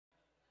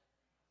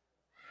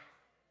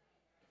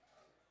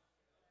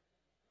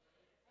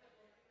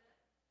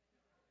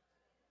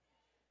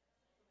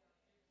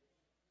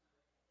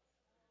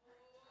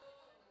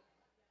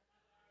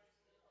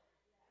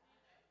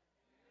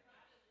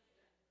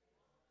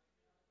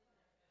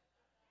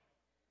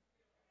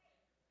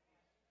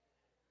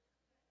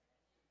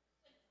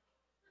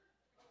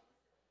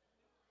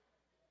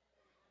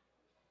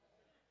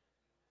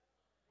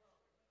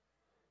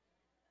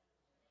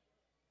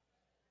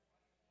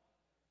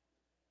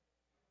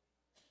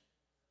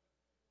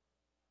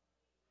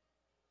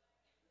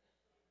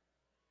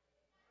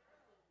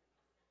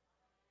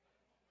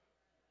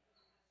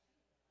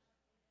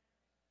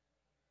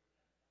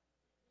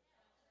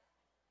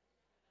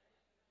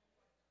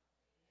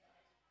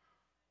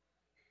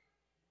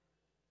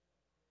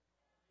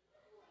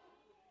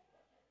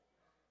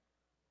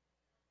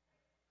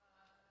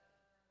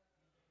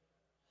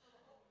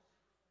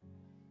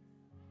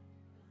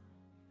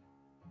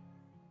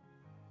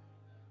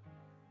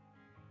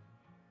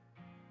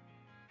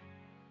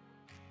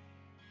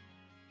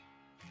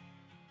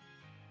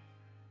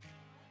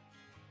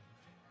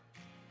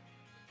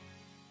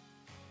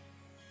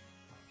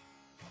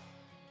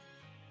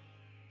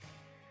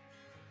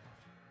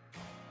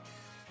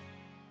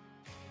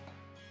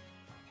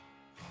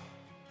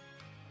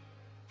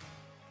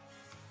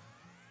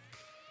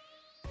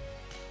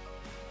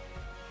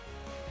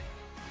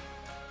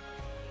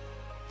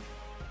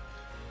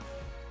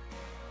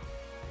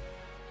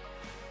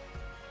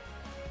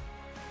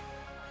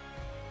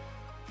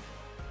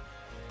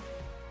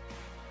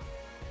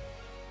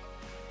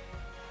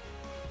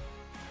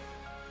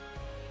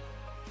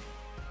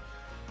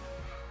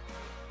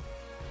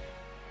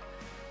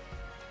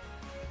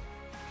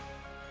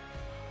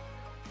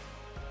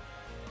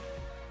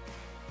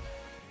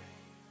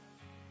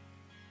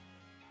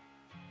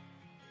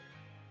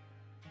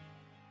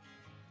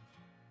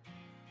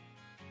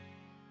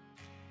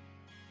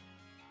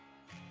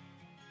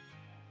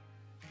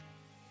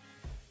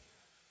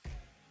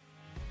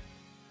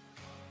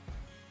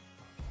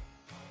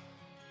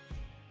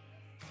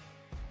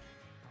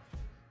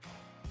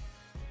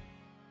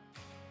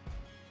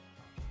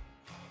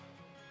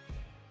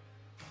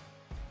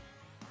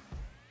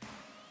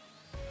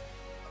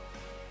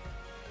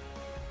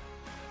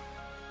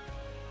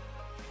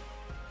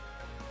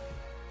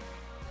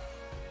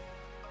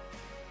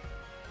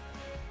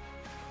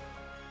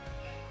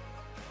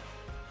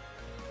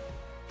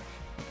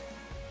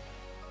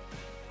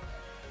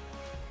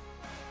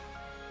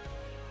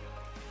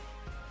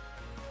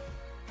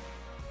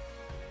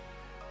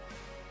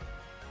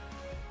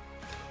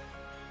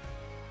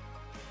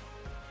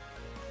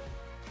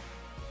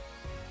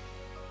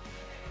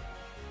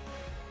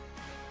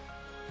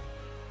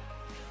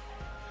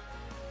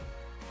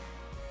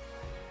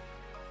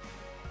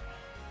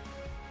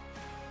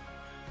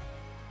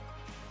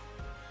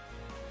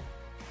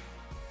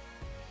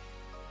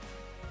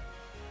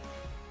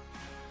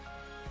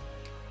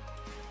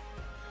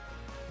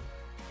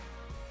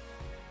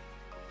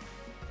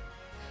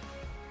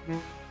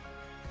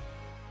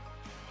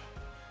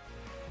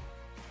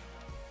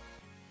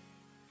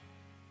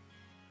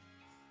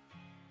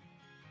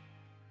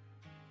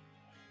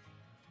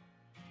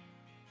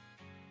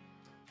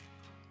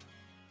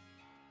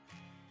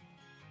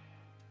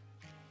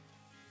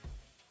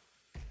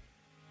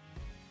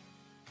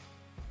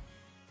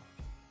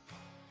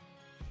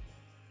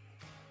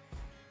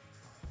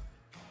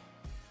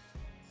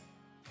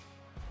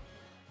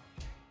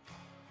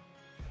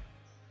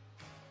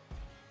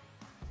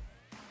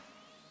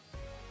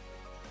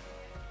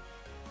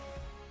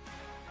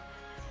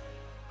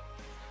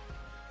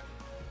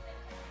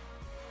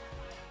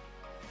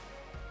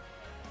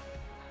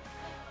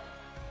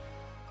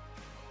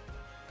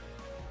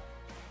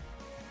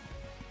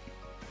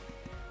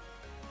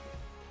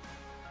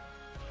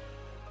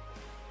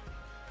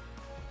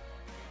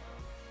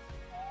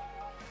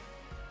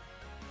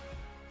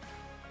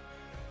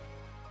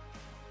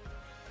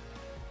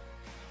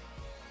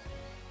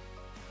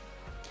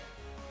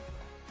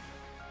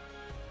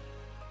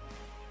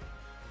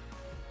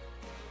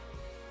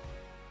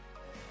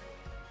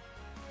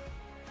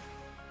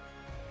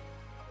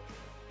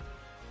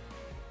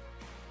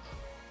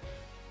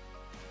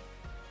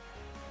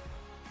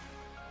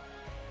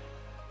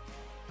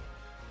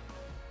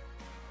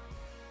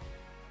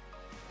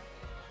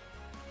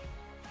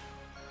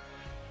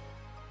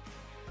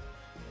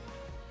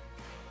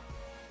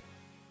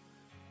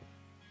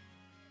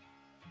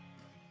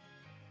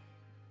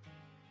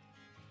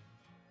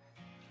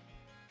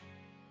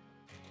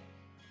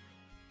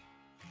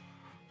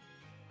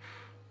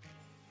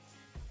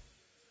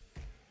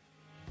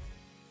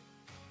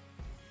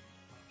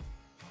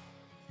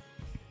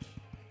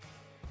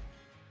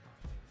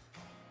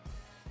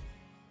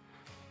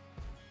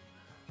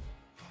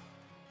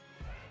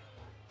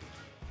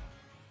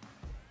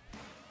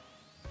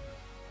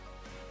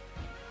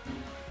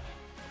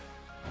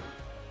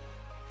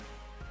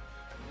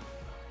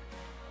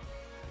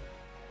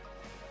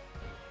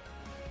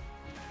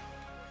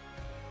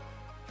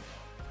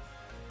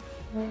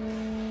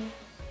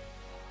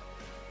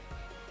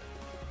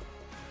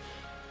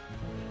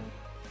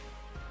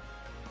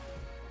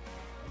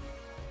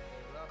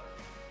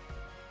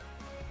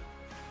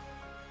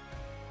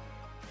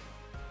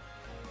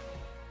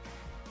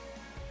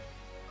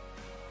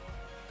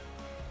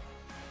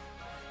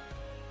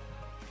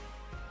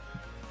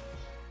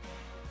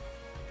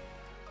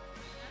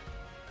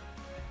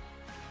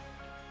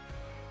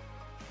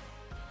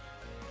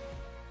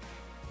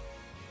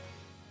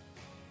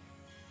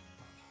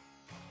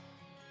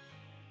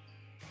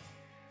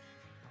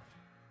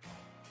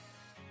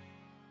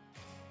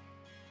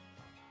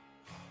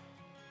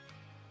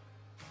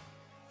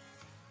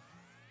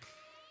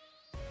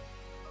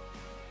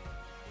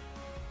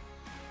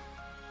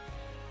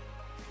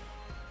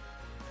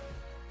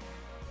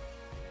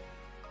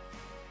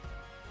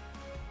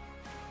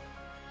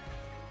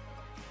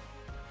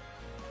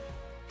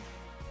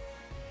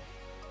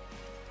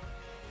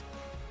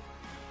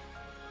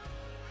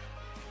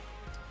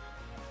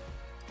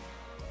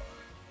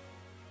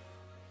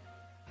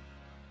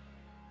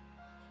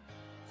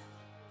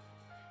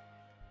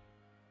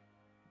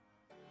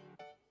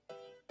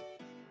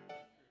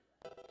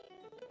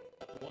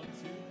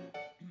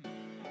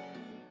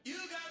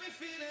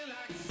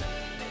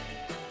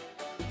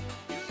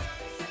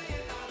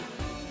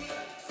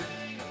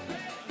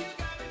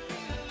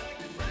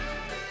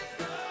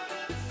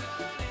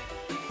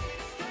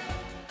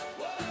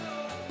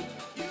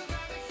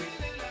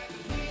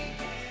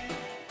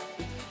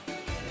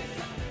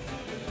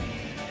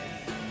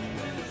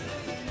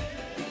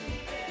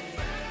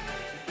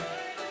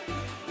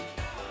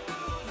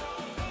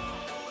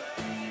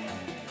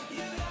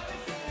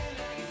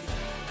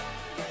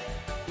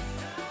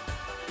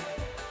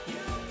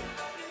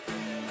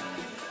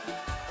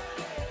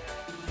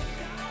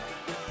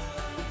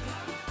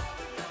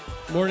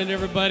Morning,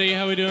 everybody.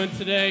 How we doing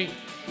today?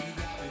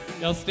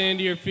 Y'all stand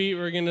to your feet.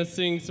 We're going to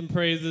sing some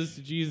praises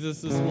to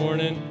Jesus this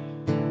morning.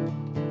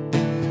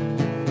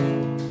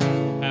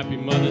 Happy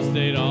Mother's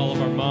Day to all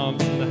of our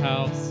moms in the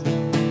house.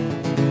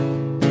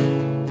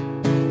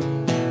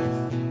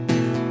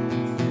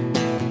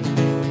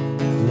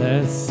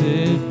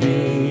 Blessed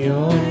be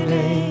your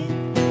name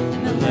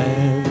in the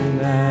land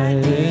that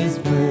is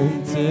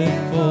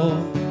plentiful,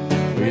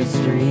 where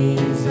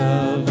streams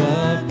of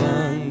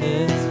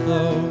abundance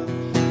flow.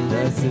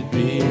 Blessed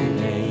be your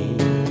name.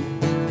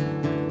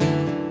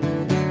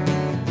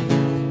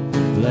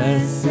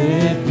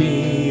 Blessed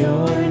be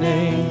your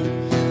name.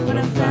 When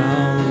I'm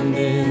found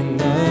in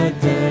the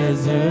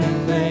desert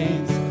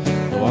place,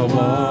 though I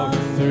walk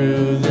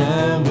through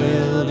the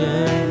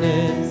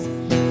wilderness,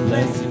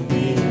 blessed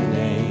be your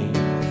name.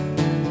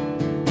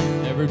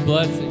 Every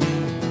blessing,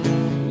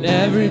 and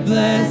every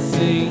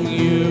blessing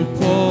you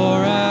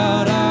pour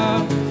out,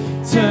 I'll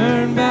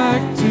turn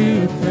back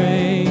to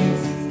praise.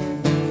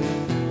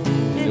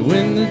 And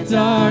when the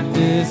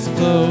darkness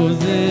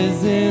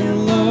closes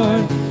in,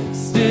 Lord,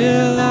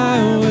 still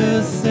I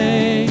will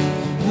say,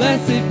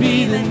 blessed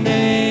be the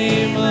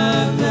name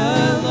of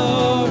the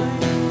Lord.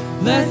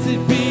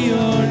 Blessed be be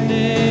your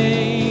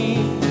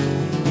name.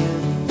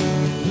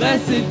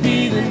 Blessed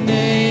be the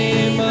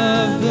name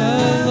of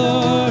the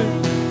Lord.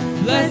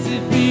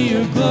 Blessed be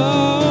your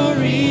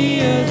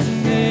glorious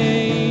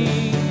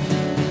name.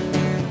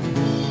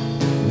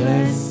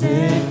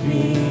 Blessed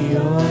be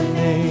your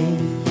name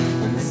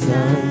when the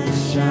sun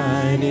is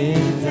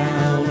shining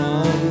down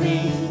on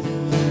me,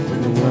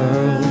 when the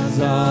world's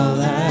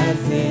all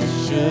as it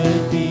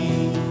should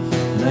be.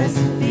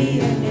 Blessed be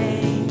your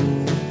name.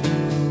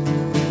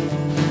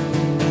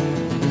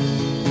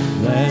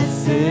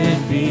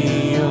 Blessed be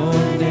your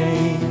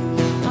name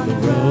on the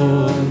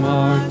road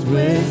marked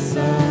with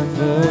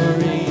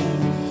suffering.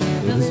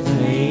 There's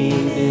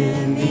pain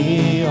in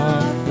the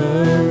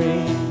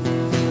offering.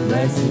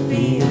 Blessed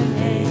be your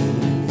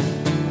name.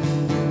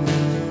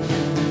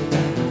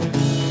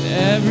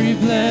 Every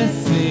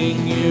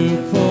blessing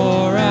you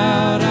pour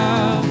out,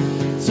 I'll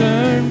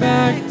turn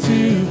back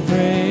to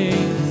praise.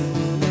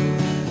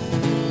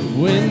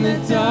 When the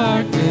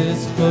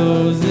darkness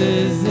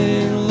closes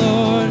in,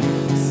 Lord,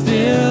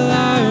 still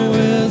I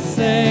will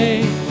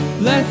say,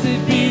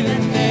 blessed be the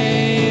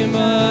name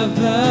of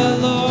the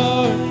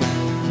Lord.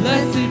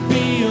 Blessed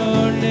be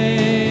your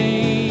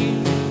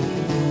name.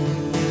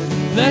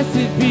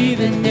 Blessed be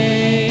the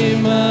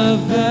name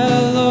of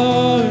the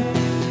Lord.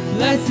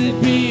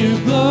 Blessed be your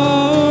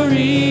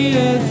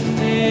glorious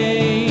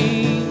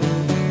name.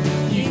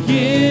 You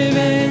give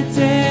and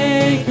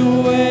take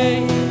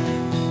away.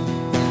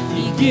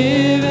 You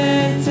give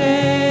and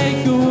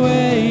take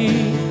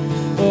away.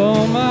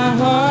 Oh, my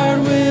heart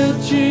will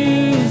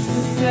choose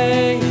to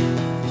say,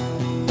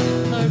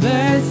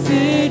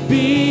 blessed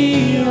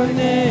be your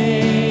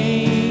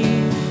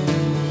name.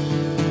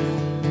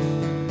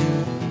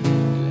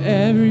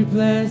 Every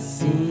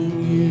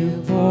blessing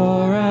you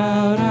pour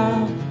out,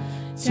 I'll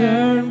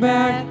turn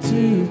back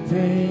to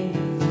praise.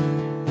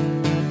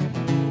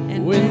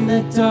 And when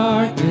the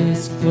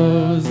darkness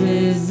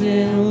closes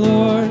in,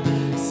 Lord,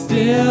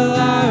 still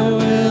I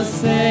will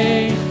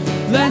say,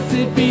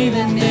 blessed be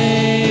the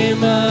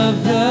name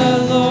of the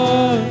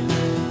Lord.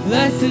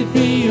 Blessed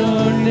be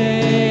your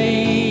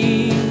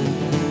name.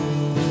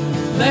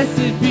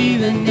 Blessed be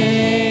the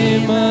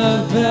name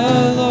of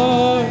the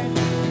Lord.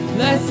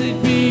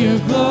 Blessed be your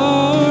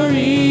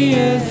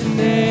glorious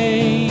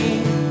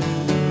name.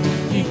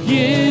 You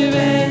give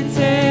and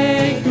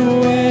take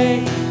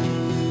away.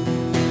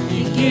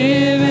 You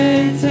give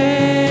and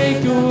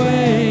take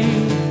away.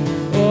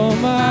 Oh,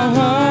 my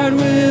heart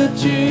will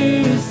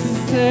choose to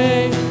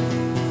say,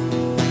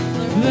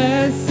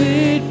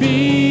 blessed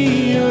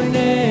be your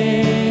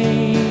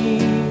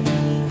name.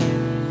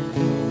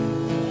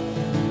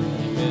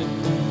 Amen.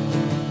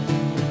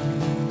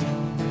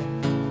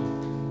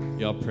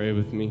 Y'all pray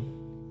with me.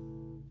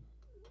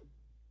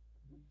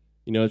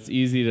 You know, it's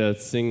easy to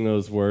sing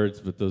those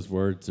words, but those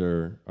words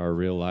are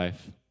real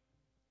life.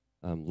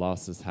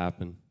 Losses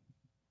happen.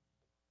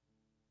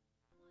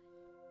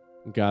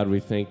 God, we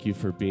thank you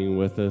for being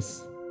with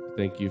us.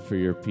 Thank you for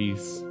your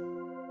peace.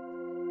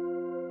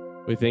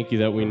 We thank you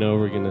that we know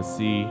we're going to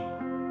see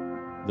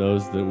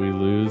those that we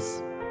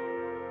lose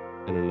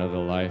in another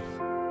life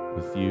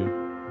with you.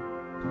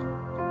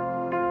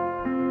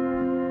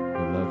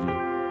 We love you.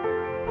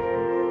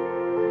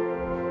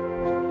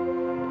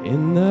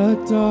 In the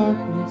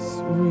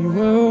darkness we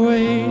were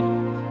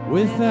waiting,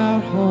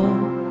 without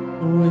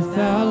hope and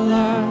without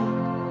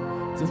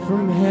light. Till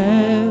from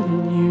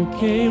heaven you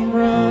came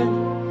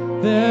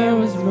running, there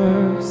was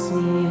mercy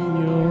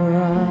in your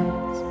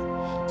eyes.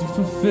 To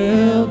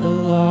fulfill the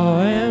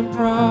law and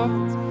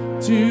prophets,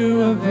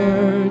 to a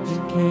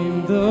virgin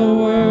came the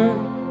word.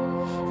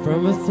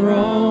 From a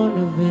throne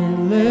of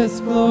endless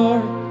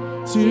glory,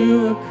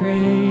 to a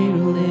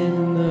cradle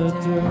in the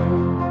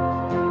dirt.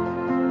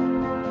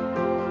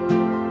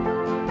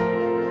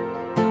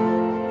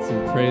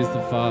 Praise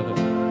the Father.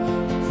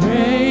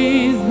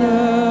 Praise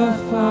the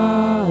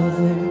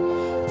Father.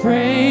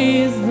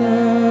 Praise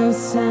the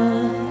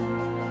Son.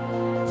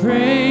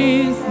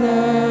 Praise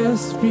the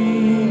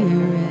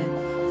Spirit.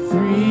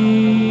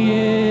 Three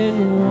in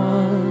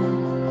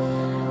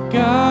one.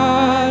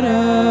 God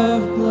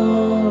of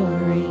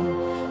glory,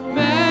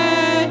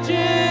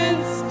 majesty.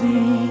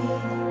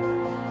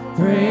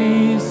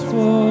 Praise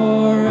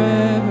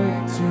forever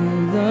to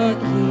the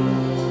King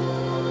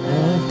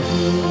of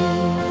Kings.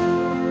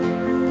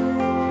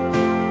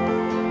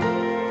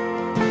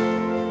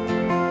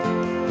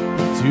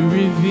 To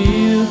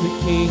reveal the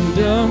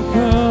kingdom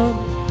come,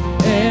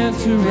 and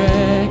to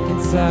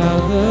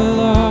reconcile the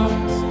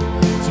lost,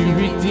 to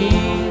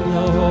redeem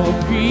the whole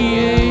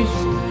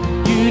creation.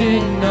 You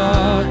did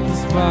not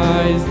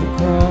despise the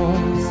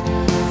cross,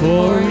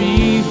 for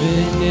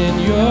even in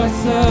your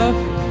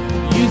suffering,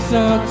 you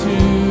saw to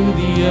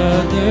the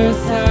other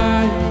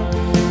side,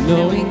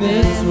 knowing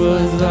this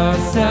was our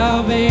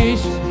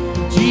salvation.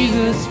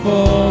 Jesus,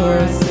 for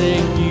our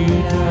sake you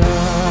died.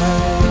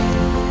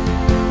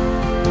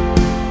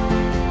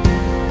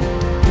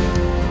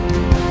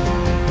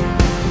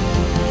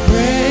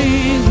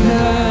 Praise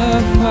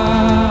the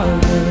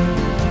Father,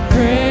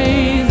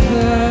 praise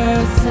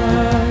the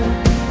Son,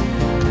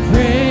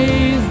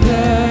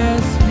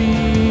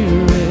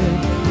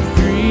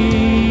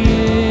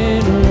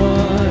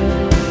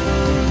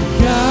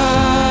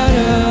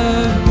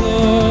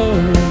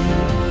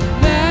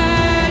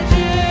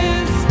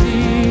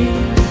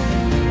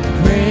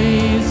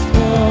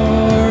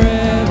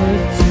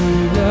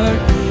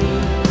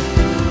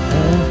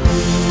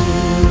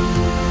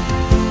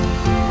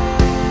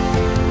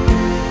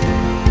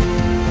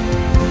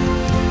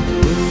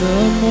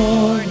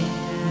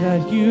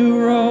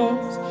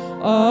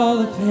 all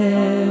of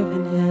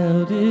heaven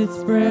held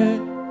its breath,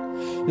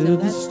 till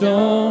the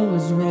stone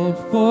was rolled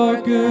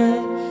for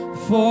good.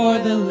 For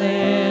the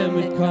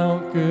Lamb had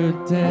conquered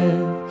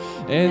death,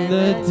 and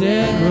the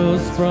dead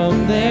rose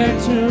from their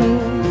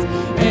tombs,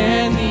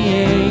 and the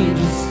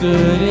angels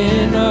stood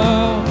in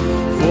awe,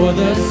 for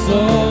the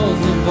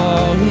souls of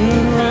all who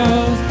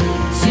rose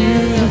to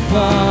the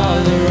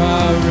Father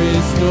are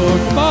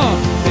restored. Come on!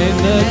 And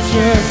the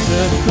church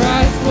of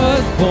Christ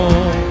was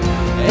born,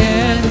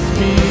 and the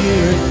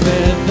Spirit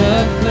fed the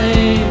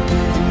flame.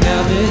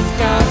 Now this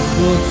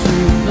gospel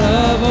truth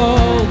of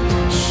old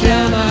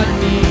shall not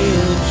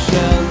kneel,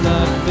 shall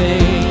not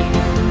faint.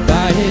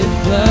 By his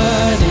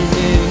blood and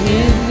in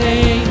his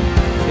name,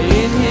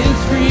 in his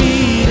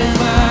freedom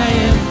I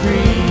am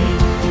free.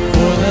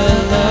 For the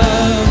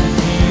love of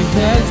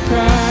Jesus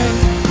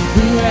Christ,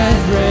 who has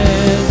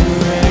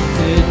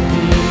resurrected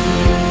me.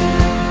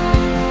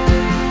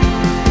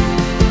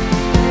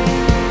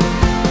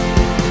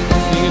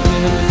 Sing it to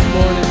him this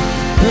morning.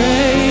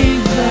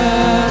 Praise the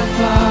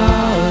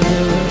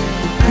Father,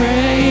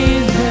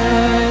 praise the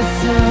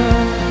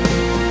Son,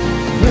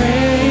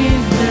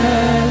 praise the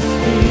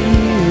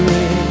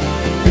Spirit,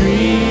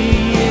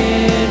 three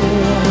in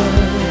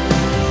one.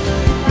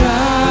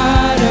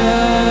 God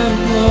of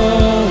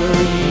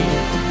glory,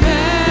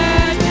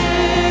 majesty,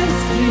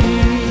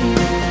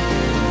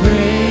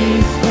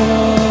 praise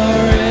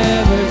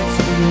forever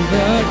to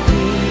the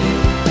King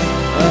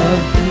of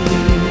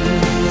kings.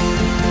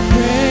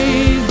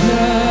 Praise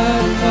the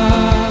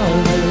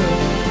Father,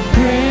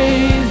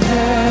 praise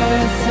the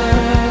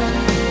Son,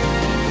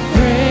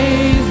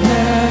 praise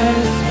the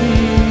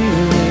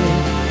Spirit,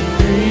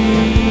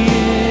 three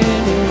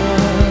in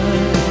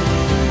one.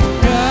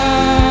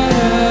 God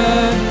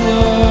of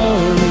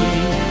glory,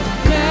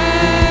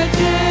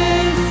 majesty,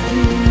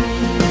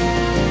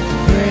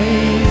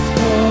 praise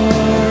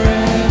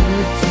forever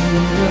to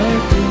the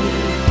King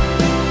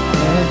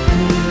of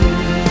kings.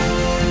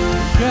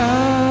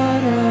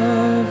 God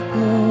of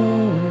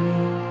glory,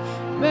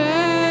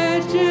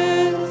 majesty,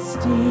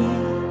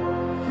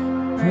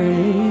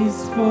 praise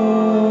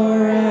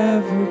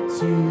forever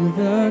to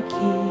the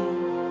King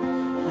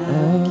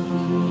of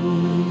kings.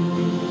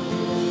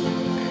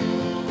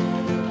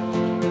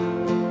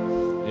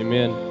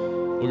 Amen.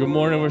 Well, good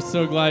morning. We're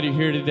so glad you're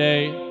here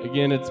today.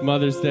 Again, it's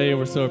Mother's Day, and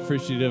we're so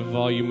appreciative of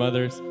all you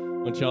mothers. I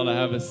want y'all to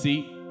have a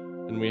seat,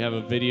 and we have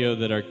a video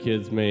that our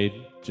kids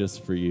made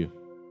just for you.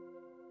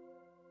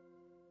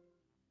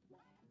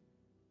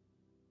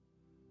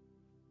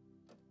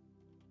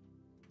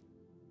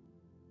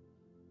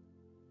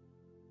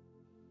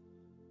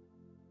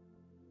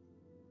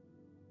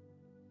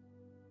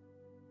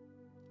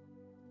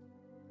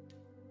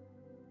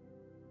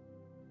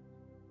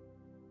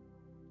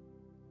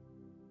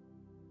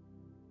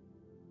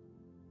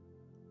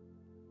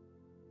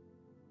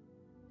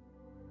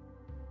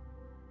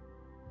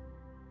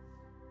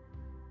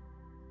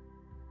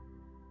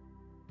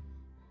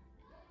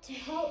 To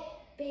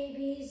help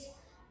babies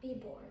be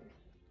born.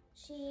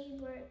 She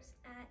works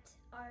at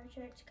our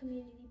church,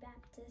 Community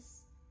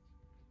Baptist.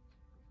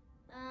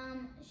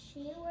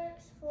 She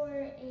works for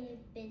a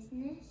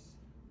business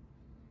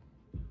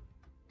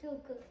to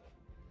cook.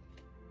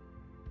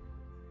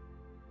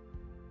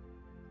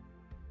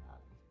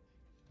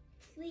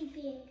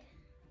 Sleeping.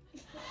 She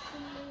is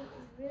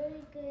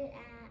really good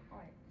at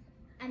art.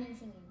 I mean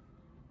singing.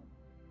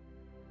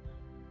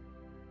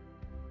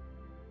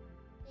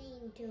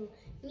 Going to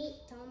meet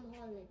Tom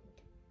Holland.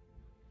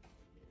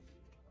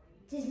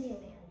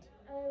 Disneyland.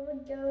 I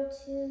would go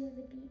to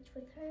the beach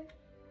with her.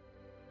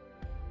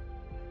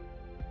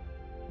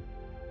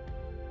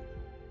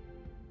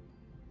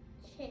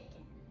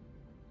 Chicken.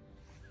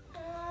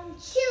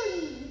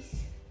 Chilies.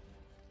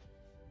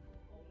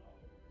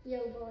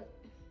 Yogurt.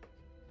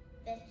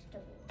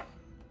 Vegetables.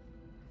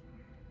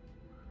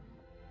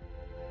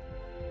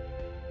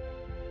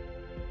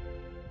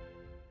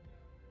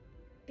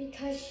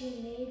 Because she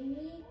made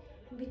me,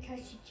 and because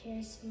she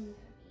cares for me.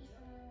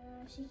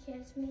 She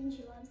cares for me and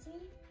she loves me.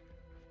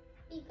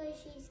 Because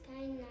she's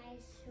kind,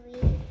 nice,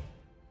 sweet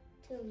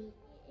to me.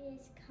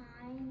 Is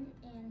kind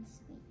and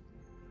sweet.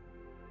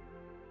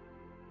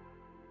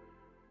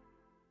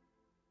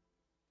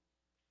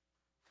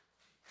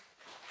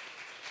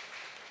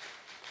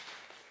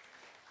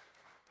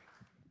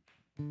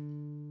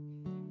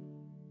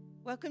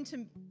 Welcome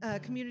to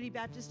Community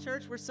Baptist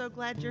Church. We're so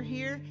glad you're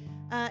here.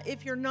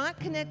 If you're not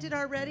connected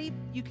already,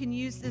 you can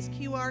use this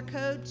QR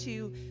code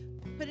to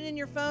put it in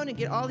your phone and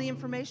get all the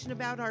information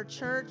about our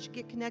church,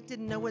 get connected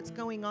and know what's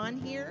going on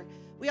here.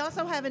 We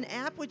also have an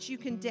app which you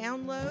can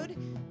download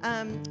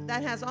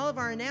that has all of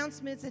our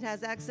announcements. It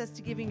has access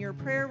to giving your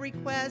prayer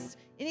requests.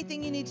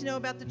 Anything you need to know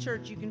about the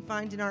church you can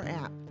find in our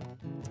app.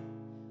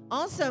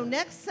 Also,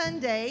 next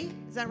Sunday,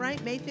 is that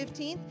right, May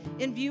 15th,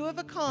 in view of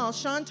a call,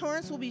 Sean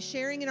Torrance will be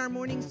sharing in our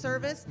morning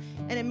service,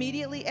 and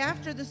immediately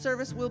after the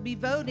service, we'll be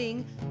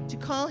voting to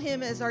call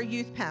him as our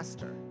youth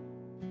pastor.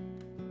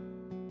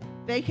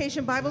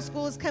 Vacation Bible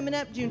School is coming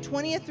up June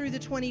 20th through the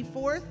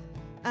 24th.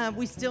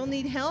 We still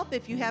need help.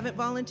 If you haven't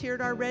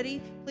volunteered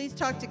already, please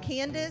talk to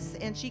Candace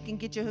and she can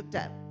get you hooked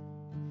up.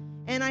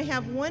 And I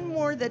have one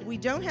more that we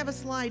don't have a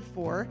slide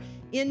for.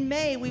 In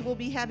May, we will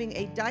be having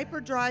a diaper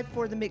drive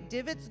for the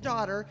McDivitt's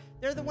daughter.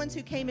 They're the ones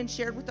who came and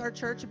shared with our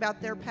church about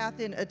their path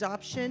in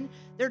adoption.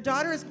 Their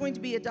daughter is going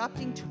to be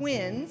adopting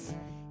twins,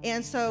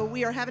 and so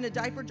we are having a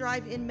diaper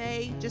drive in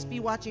May. Just be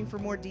watching for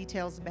more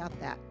details about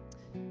that.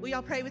 Will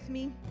y'all pray with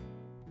me?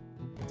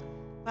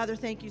 Father,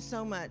 thank you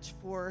so much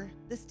for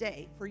this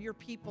day, for your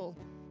people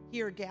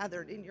here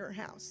gathered in your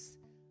house.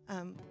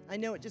 I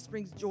know it just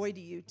brings joy to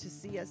you to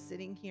see us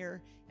sitting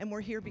here, and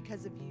we're here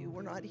because of you.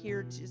 We're not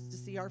here just to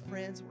see our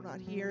friends. We're not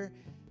here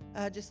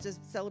just to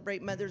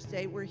celebrate Mother's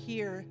Day. We're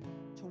here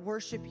to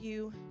worship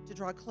you, to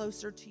draw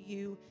closer to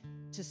you,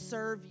 to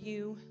serve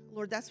you.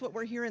 Lord, that's what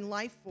we're here in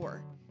life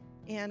for.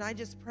 And I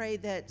just pray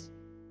that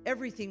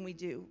everything we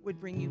do would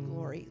bring you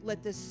glory.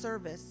 Let this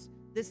service,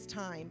 this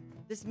time,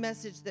 this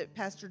message that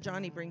Pastor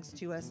Johnny brings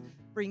to us,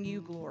 bring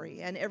you glory.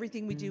 And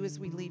everything we do as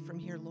we leave from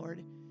here,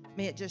 Lord,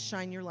 may it just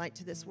shine your light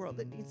to this world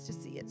that needs to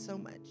see it so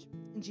much.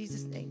 In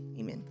Jesus' name,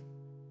 amen.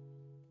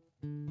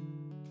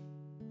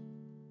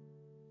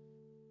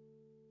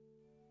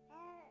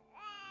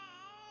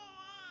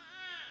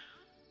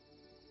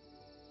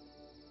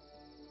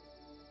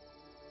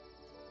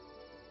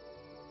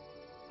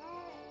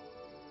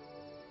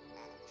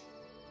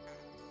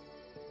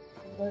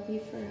 I love you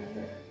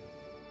forever.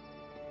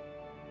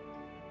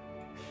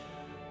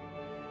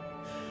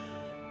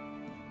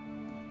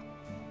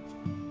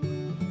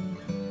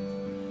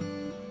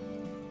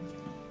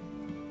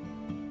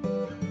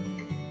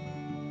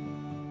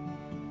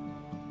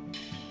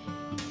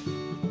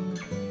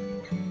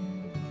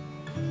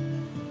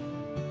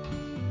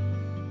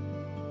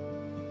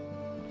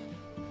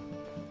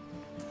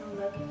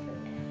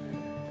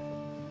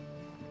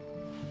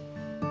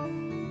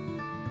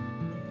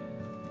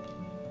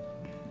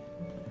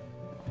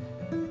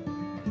 Thank you.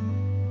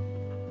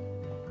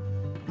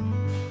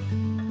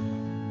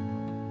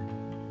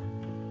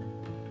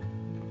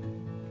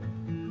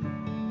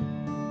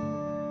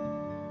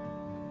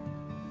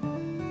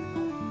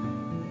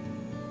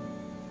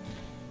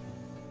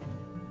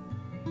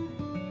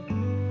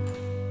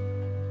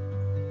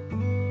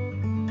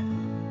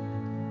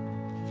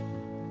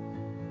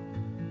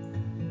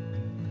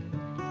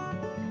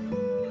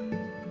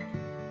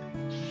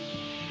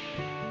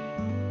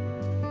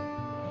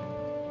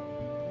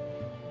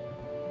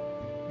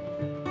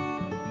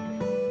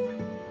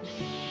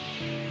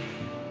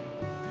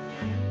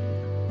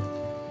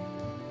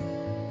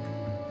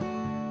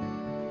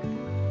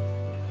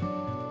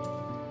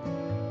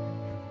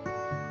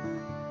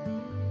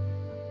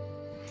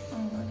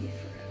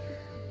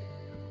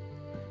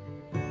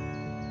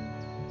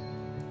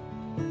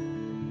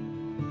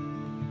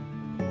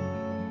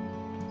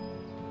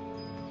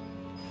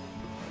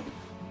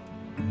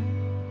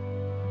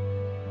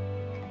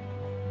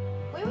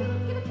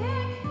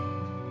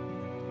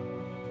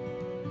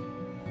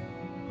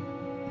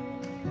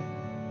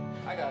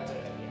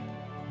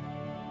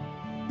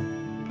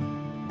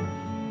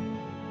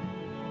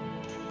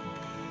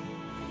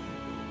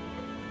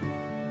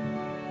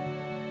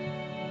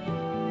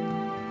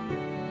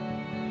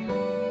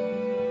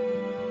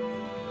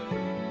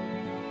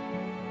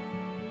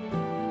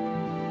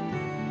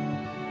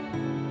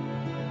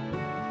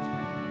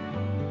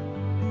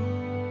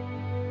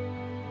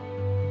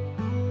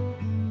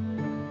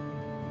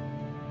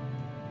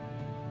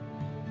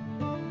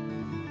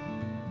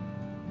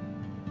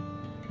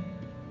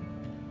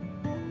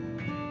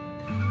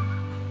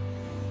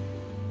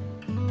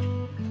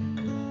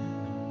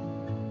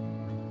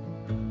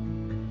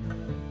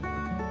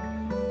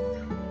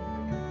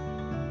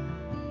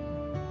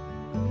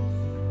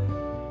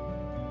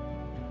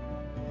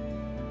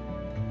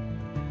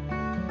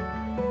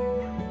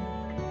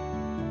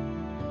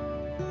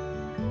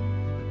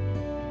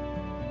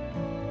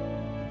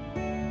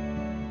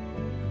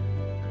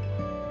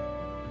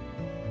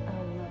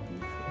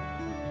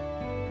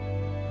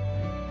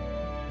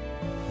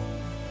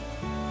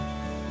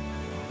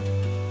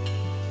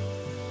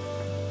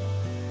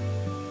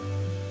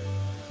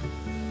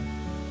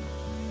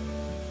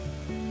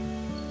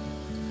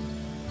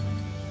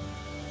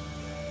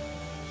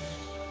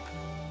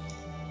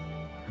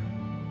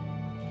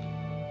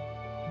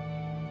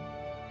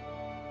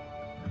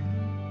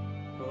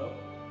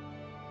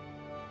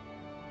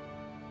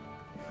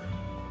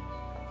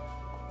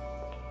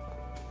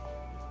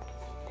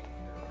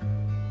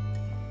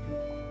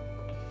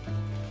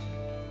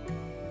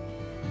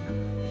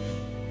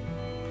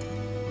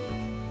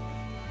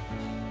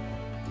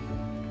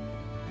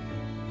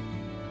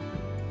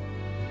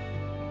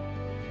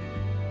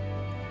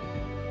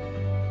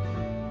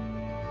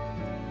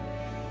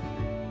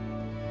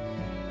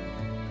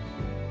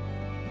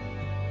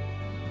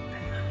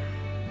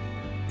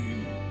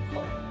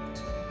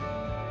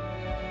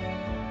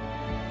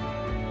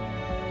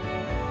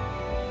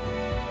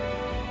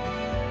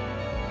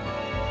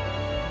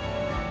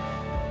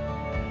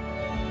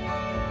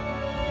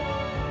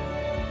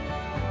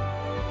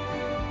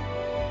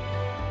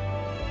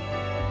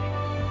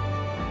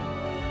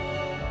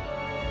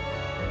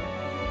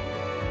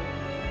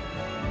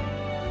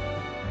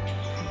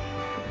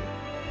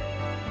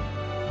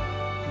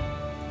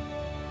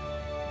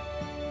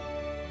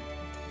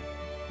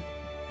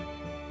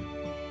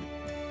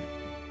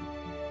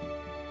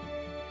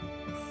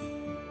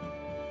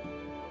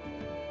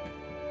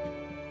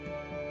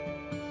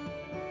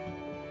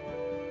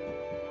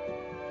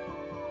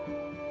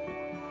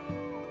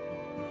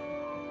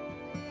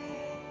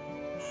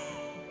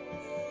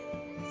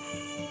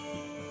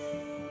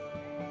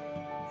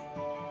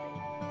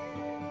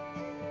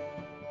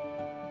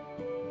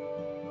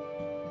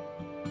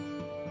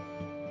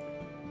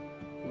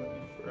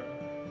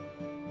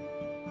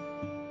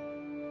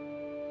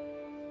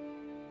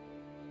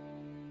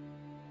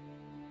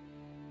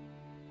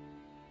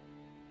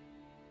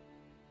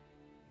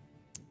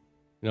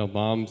 You know,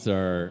 moms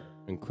are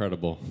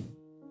incredible.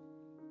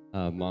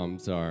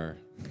 Moms are,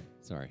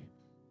 sorry.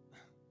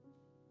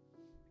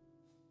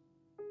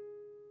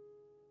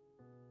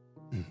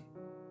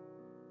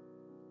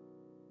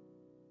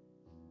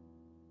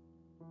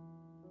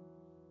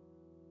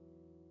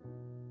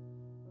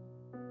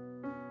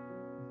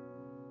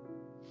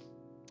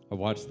 I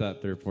watched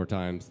that 3 or 4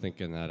 times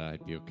thinking that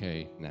I'd be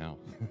okay now.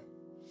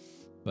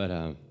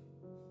 But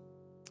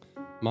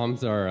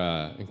moms are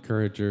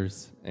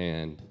encouragers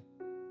and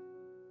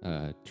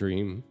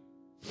dream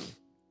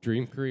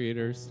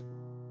creators.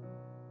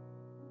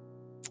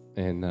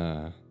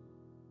 And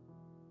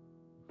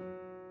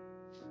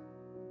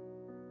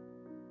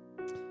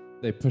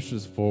they push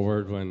us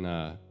forward when,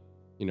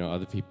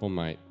 other people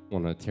might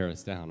want to tear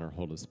us down or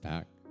hold us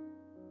back.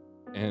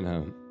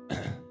 And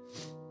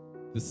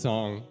the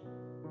song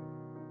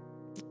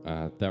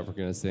that we're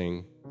going to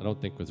sing, I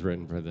don't think was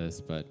written for this,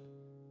 but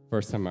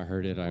first time I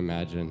heard it, I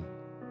imagine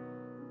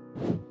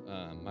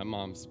my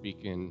mom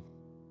speaking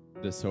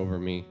this over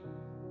me.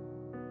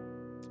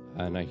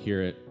 And I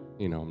hear it,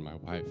 my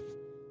wife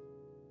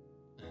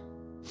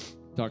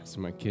talks to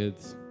my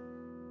kids.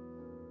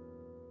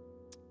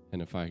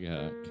 And if I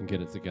can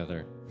get it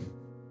together,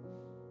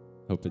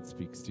 hope it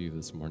speaks to you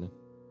this morning.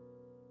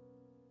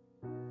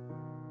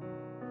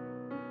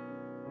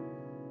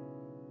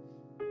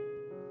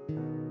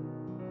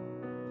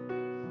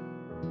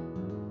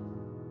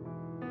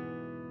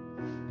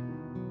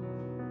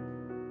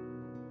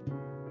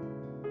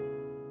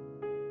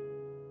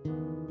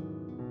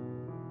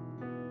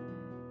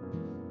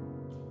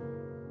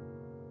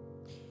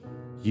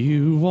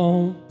 You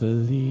won't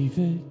believe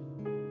it,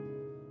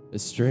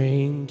 as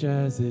strange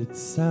as it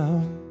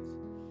sounds.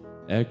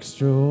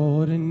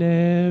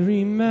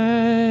 Extraordinary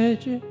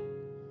magic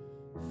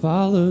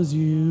follows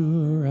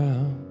you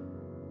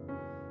around,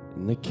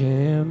 and the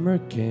camera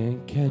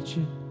can't catch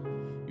it.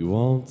 You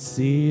won't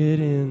see it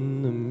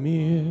in the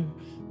mirror.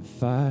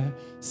 If I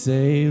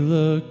say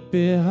look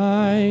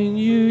behind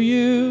you,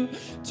 you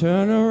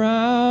turn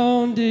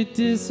around, it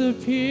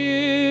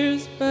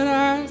disappears. But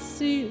I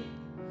see it,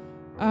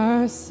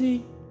 I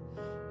see,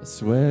 I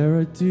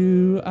swear I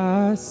do,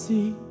 I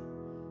see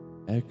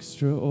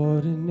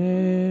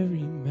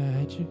extraordinary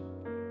magic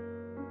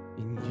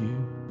in you.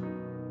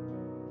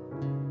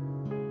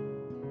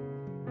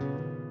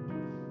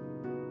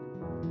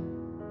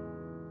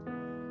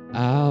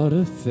 Out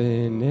of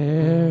thin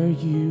air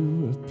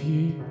you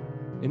appear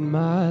in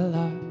my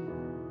life,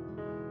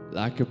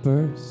 like a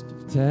burst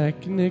of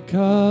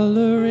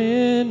technicolor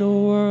in a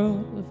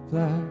world of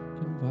black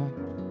and white.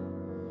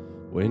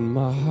 When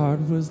my heart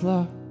was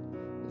locked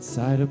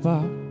inside a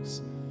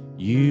box,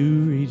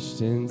 you reached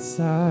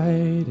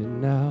inside,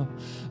 and now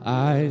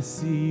I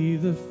see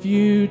the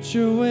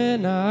future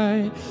when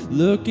I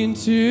look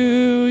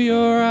into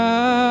your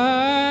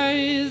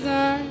eyes.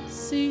 I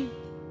see it,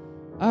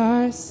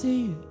 I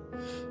see it,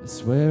 I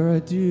swear I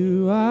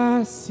do,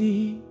 I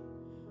see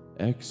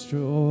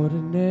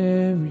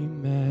extraordinary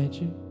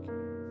magic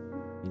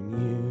in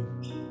you.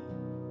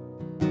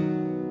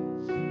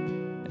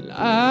 And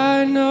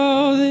I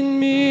know that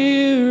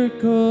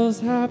miracles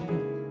happen.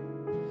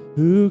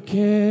 Who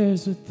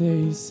cares what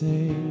they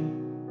say?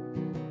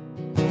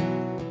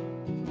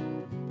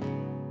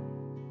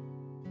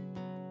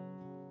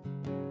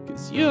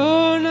 Cause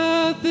you're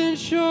nothing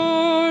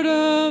short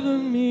of a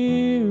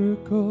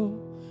miracle,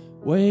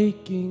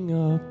 waking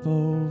up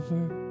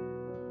over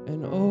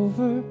and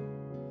over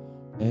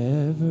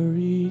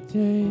every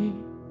day.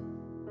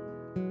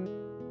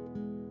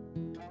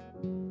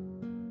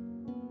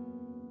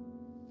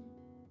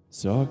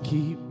 So I'll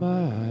keep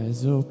my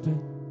eyes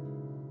open,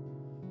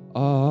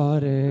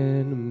 awed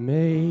and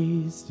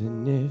amazed,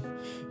 and if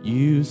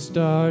you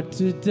start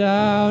to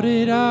doubt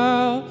it,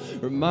 I'll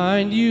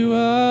remind you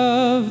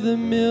of the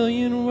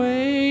million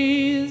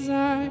ways.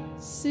 I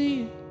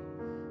see it,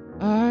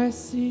 I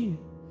see it,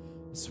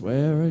 I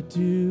swear I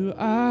do,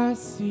 I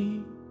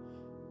see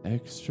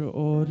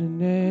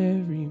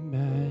extraordinary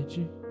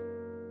magic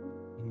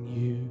in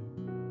you.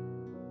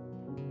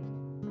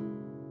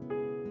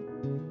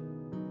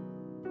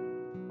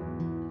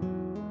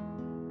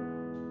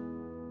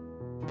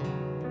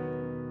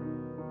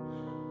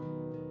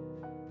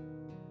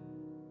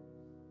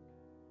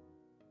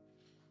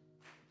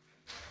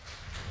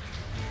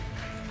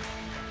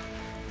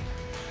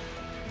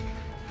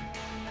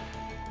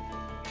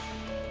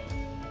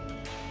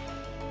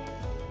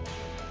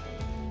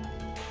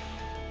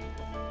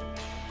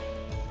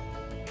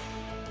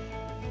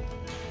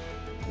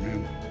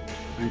 Man,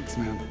 thanks,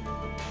 man.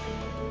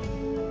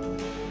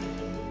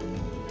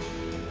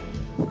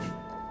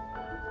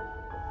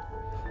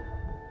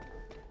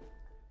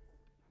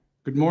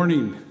 Good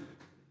morning.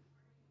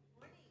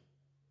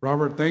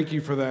 Robert, thank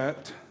you for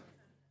that.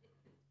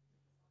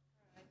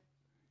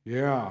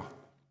 Yeah,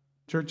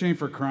 church ain't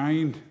for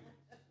crying.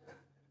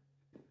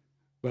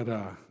 But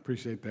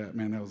appreciate that,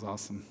 man. That was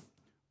awesome.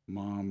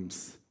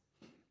 Moms.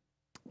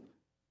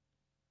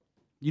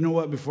 You know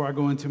what? Before I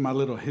go into my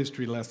little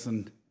history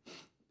lesson,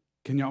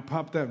 Can y'all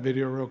pop that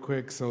video real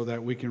quick so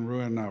that we can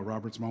ruin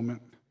Robert's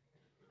moment?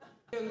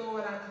 Dear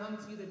Lord, I come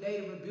to you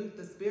today to rebuke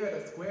the spirit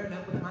of squaring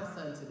up with my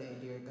son today,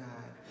 dear God.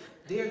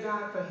 Dear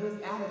God, for his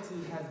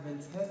attitude has been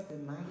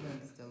testing my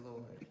youngster,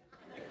 Lord.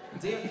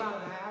 Dear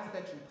Father, I ask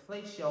that you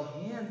place your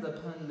hands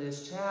upon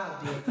this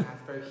child, dear God,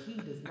 for he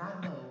does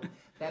not know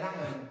that I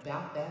am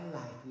about that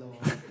life, Lord.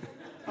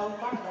 Oh,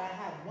 Father, I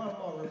have one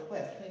more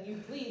request. Can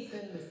you please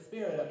send the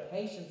spirit of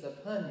patience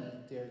upon me,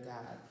 dear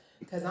God?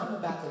 Because I'm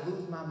about to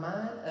lose my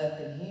mind up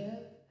in here,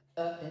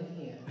 up in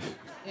here.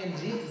 In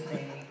Jesus'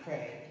 name we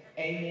pray.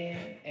 Amen,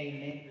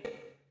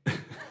 amen.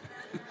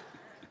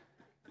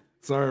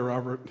 Sorry,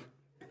 Robert.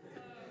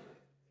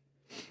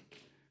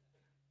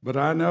 But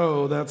I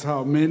know that's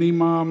how many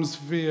moms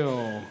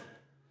feel.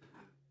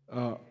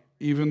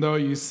 Even though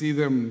you see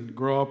them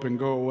grow up and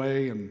go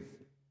away and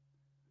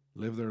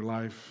live their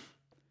life.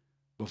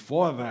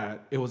 Before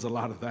that, it was a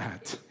lot of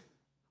that.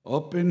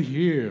 Up in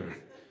here,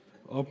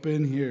 up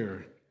in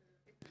here.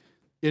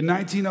 In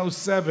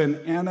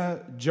 1907,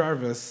 Anna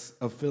Jarvis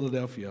of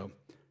Philadelphia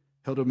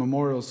held a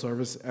memorial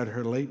service at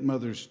her late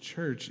mother's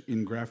church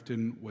in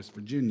Grafton, West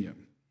Virginia.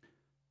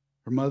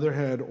 Her mother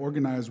had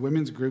organized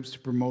women's groups to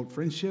promote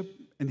friendship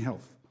and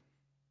health.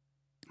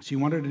 She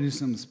wanted to do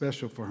something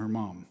special for her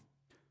mom.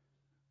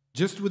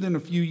 Just within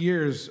a few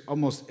years,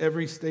 almost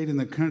every state in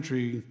the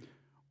country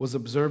was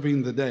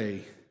observing the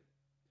day.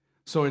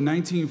 So in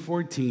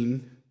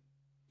 1914,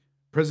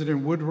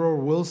 President Woodrow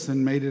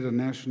Wilson made it a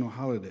national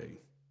holiday.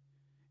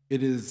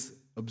 It is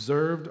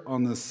observed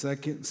on the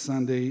second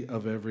Sunday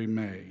of every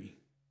May,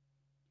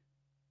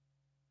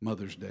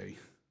 Mother's Day.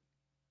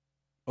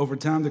 Over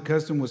time, the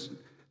custom was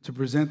to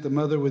present the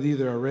mother with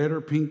either a red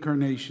or pink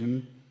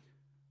carnation.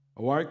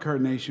 A white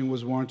carnation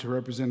was worn to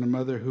represent a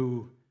mother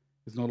who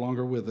is no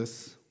longer with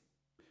us.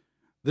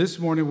 This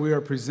morning, we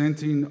are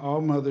presenting all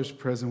mothers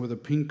present with a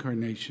pink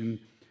carnation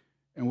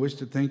and wish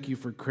to thank you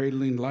for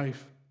cradling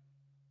life.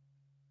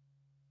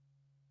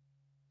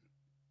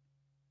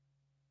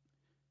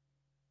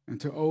 And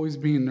to always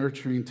be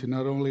nurturing to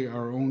not only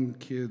our own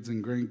kids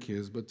and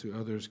grandkids, but to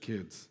others'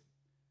 kids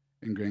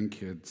and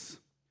grandkids.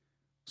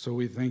 So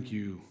we thank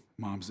you,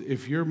 moms.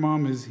 If your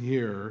mom is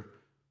here,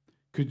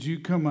 could you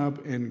come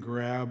up and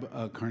grab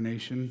a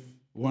carnation?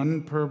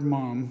 One per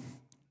mom.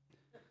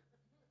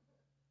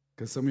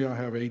 Because some of y'all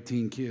have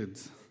 18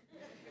 kids.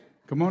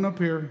 Come on up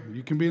here.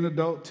 You can be an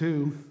adult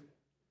too.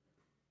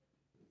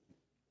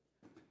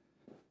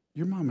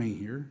 Your mom ain't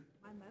here.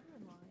 My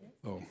mother-in-law is.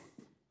 Oh.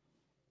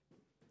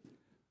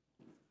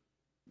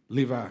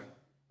 Levi.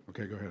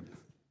 Okay, go ahead.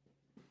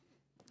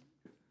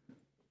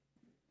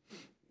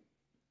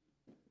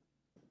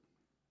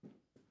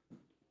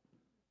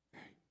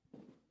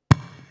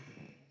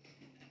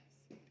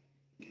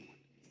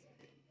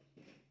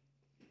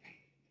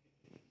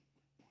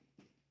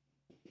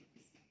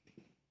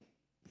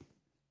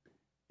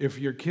 If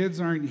your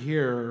kids aren't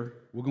here,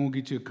 we're going to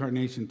get you a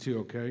carnation too,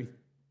 okay?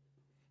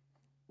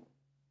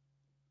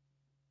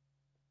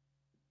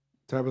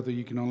 Tabitha,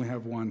 you can only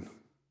have one.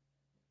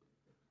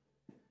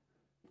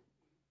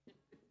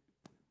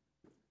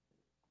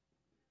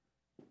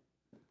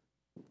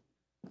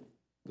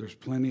 There's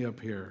plenty up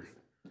here.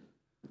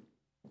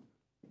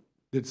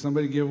 Did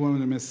somebody give one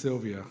to Miss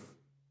Sylvia?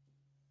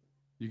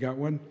 You got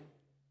one?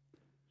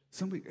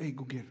 Somebody, hey,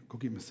 go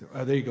get Miss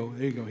Sylvia. There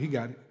you go. He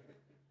got it.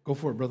 Go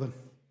for it, brother.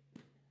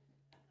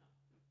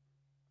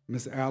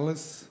 Miss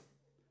Alice.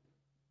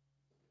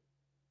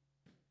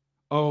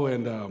 Oh,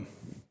 and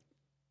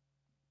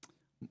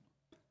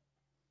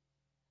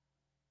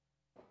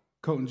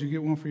Colton, did you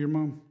get one for your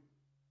mom?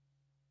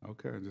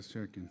 Okay, just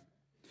checking.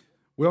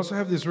 We also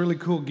have this really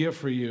cool gift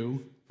for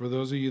you, for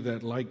those of you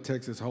that like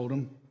Texas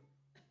Hold'em.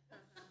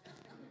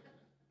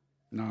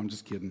 No, I'm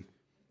just kidding.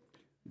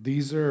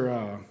 These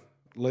are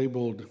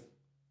labeled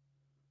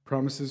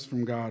Promises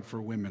from God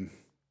for Women.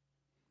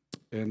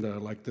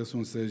 And like this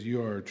one says,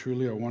 you are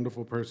truly a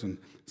wonderful person.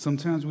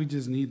 Sometimes we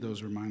just need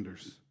those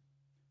reminders.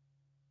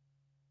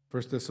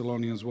 1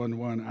 Thessalonians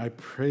 1:1, I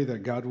pray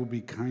that God will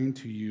be kind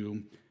to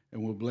you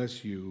and will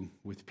bless you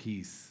with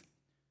peace.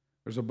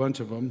 There's a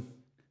bunch of them.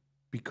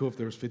 Be cool if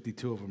there was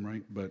 52 of them,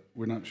 right? But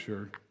we're not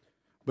sure.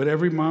 But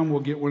every mom will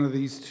get one of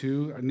these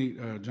too. I need,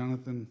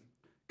 Jonathan,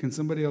 can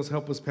somebody else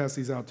help us pass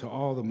these out to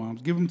all the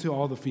moms? Give them to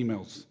all the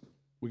females.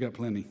 We got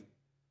plenty.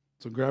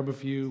 So grab a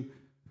few.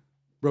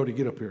 Brody,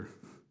 get up here.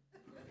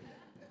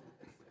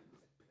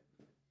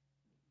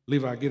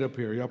 Levi, get up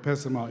here. Y'all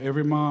pass them out.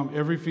 Every mom,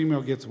 every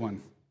female gets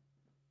one.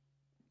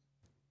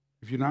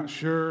 If you're not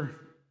sure,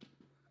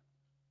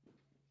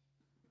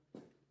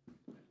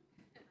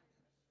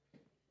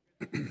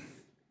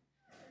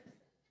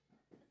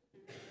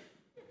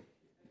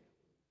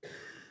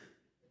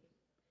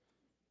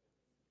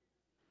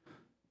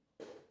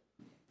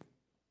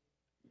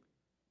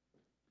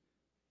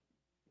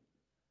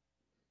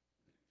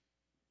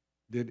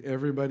 did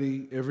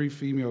every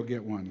female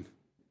get one?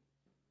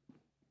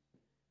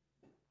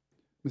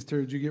 Miss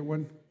Terry, did you get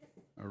one?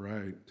 All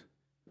right.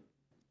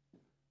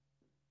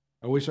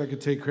 I wish I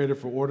could take credit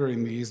for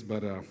ordering these,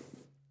 but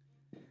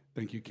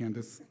thank you,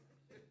 Candace.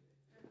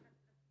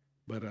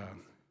 But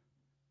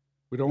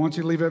we don't want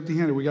you to leave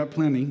empty-handed. We got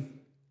plenty.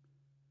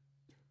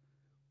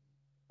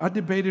 I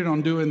debated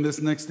on doing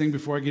this next thing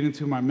before I get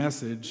into my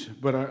message,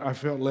 but I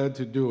felt led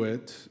to do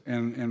it,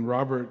 and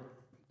Robert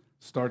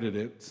started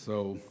it,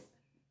 so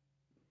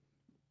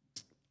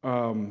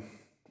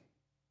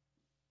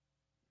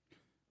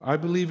I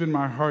believe in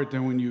my heart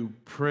that when you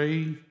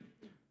pray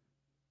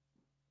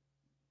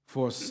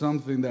for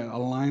something that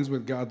aligns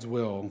with God's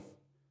will,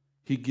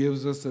 He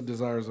gives us the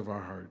desires of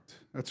our heart.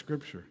 That's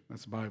Scripture.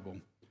 That's Bible.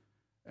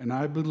 And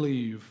I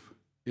believe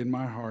in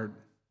my heart,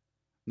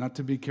 not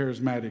to be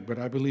charismatic, but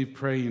I believe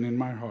praying in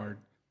my heart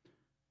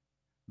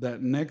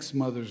that next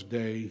Mother's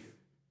Day,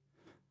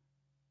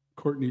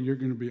 Courtney, you're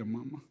going to be a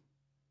mama.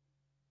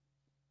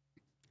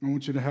 I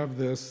want you to have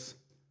this.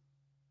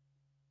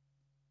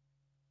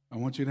 I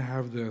want you to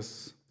have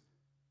this.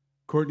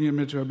 Courtney and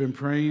Mitchell have been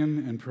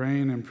praying and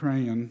praying and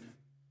praying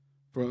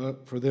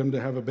for them to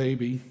have a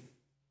baby.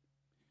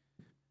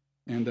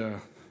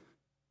 And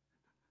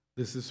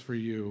this is for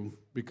you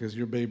because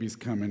your baby's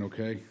coming,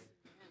 okay?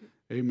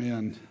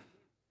 Amen.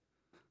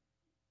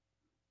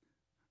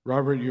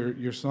 Robert,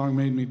 your song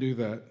made me do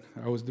that.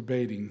 I was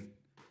debating.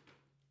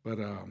 But,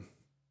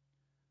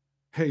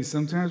 hey,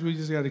 sometimes we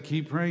just got to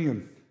keep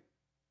praying.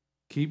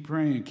 Keep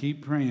praying,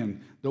 keep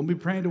praying. Don't be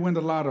praying to win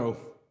the lotto.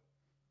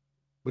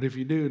 But if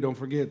you do, don't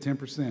forget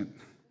 10%.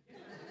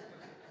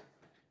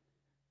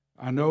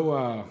 I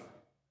know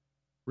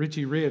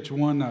Richie Rich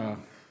won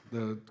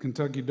the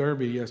Kentucky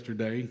Derby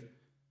yesterday.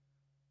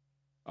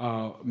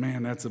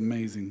 Man, that's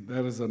amazing.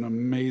 That is an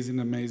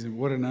amazing,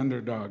 what an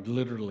underdog,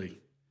 literally.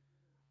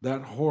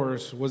 That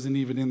horse wasn't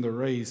even in the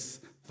race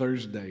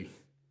Thursday.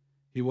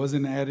 He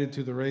wasn't added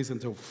to the race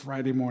until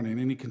Friday morning.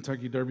 Any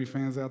Kentucky Derby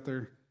fans out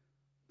there?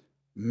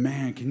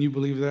 Man, can you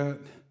believe that?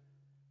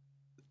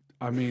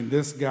 I mean,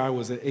 this guy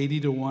was at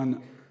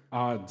 80-1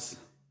 odds.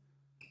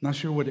 Not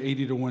sure what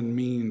 80-1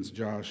 means,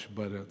 Josh,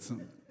 but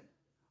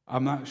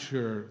I'm not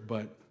sure,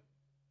 but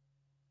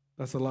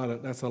that's a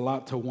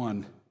lot to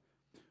one.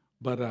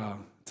 But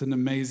it's an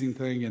amazing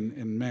thing,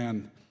 and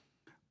man,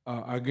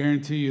 I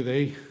guarantee you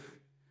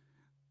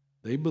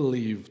they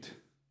believed.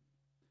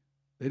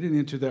 They didn't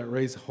enter that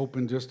race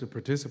hoping just to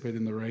participate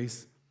in the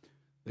race.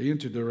 They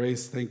entered the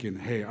race thinking,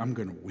 hey, I'm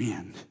going to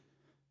win.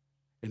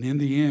 And in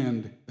the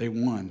end, they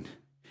won.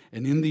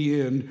 And in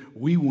the end,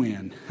 we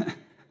win.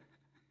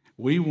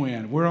 We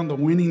win. We're on the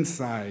winning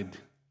side.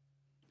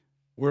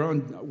 We're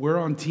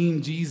on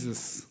Team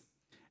Jesus,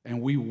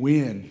 and we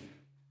win.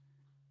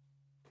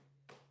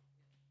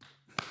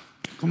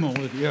 Come on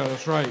with it. Yeah,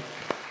 that's right.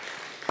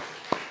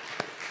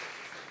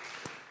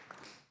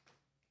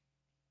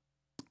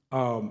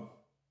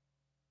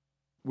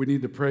 We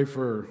need to pray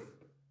for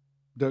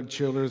Doug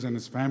Childers and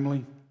his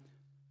family.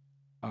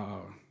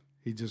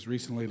 He just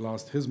recently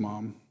lost his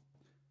mom,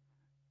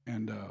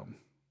 and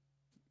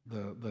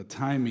the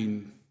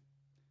timing.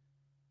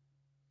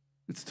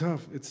 It's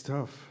tough. It's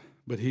tough.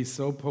 But he's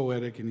so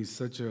poetic, and he's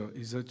such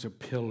a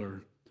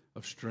pillar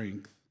of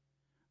strength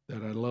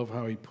that I love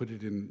how he put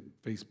it in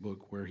Facebook,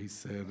 where he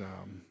said,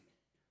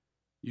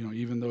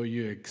 even though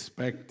you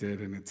expect it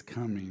and it's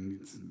coming,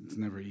 it's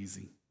never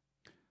easy.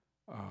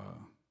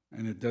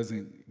 And it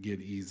doesn't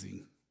get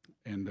easy.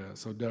 And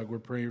so, Doug, we're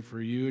praying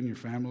for you and your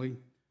family,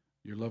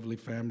 your lovely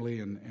family,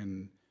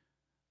 and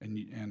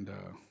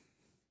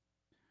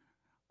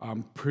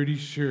I'm pretty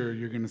sure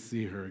you're going to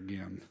see her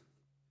again.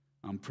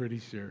 I'm pretty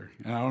sure.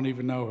 And I don't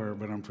even know her,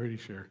 but I'm pretty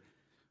sure.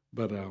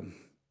 But,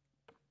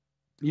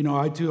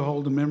 I too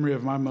hold the memory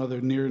of my mother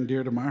near and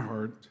dear to my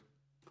heart.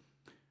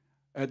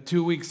 At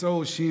 2 weeks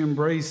old, she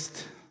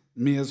embraced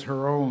me as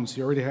her own.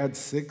 She already had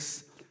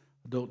 6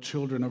 adult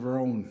children of her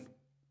own.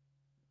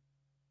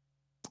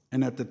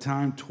 And at the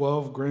time,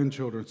 12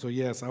 grandchildren. So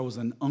yes, I was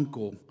an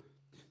uncle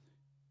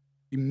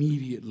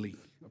immediately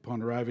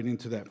upon arriving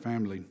into that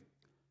family.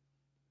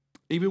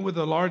 Even with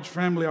a large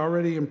family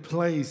already in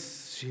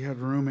place, she had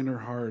room in her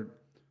heart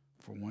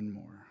for one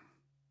more.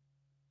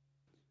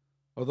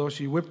 Although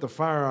she whipped the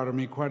fire out of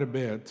me quite a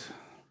bit,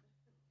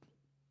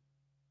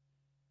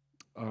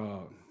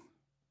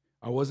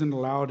 I wasn't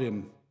allowed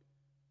in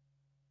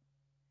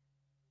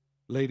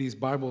ladies'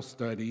 Bible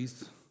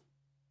studies.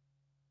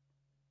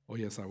 Oh,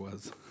 yes, I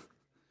was.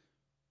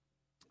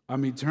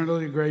 I'm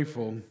eternally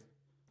grateful,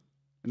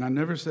 and I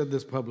never said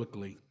this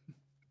publicly,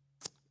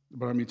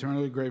 but I'm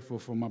eternally grateful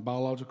for my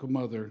biological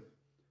mother who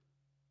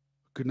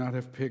could not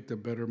have picked a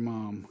better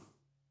mom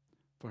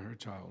for her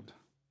child.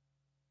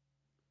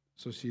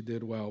 So she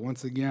did well.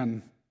 Once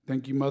again,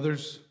 thank you,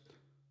 mothers,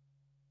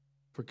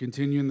 for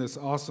continuing this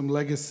awesome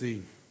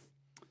legacy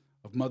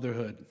of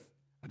motherhood.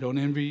 I don't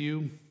envy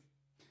you.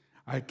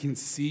 I can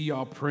see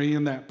y'all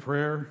praying that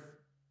prayer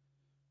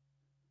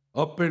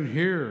up in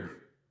here.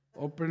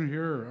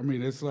 I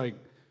mean, it's like,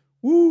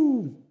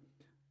 woo.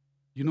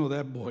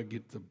 That boy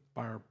gets the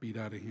fire beat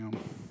out of him.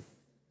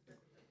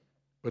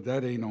 But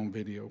that ain't on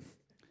video.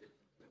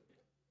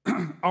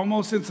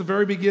 Almost since the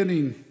very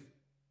beginning,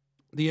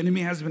 the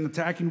enemy has been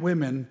attacking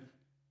women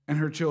and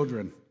her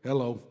children.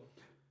 Hello.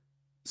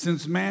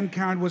 Since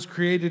mankind was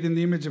created in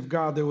the image of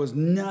God, there was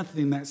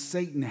nothing that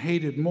Satan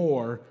hated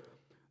more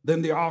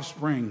than the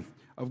offspring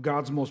of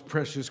God's most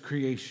precious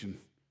creation.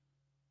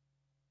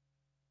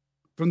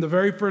 From the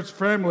very first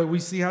family, we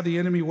see how the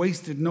enemy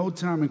wasted no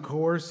time in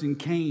coercing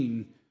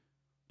Cain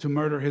to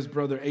murder his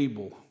brother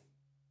Abel.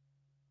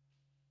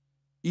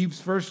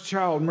 Eve's first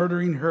child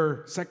murdering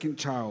her second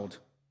child.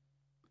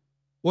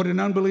 What an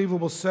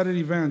unbelievable set of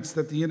events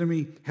that the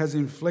enemy has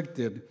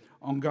inflicted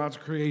on God's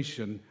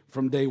creation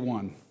from day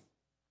one.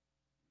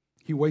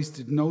 He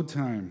wasted no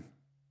time.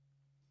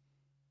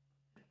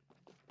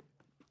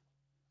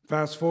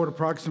 Fast forward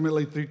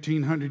approximately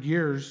 1,300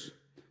 years,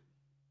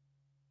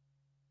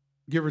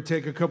 give or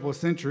take a couple of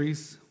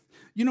centuries.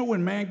 You know,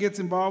 when man gets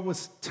involved with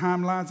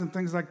timelines and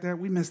things like that,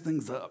 we mess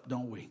things up,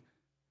 don't we?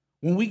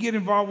 When we get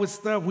involved with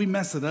stuff, we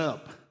mess it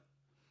up.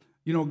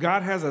 You know,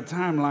 God has a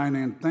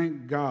timeline, and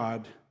thank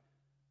God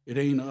it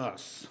ain't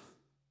us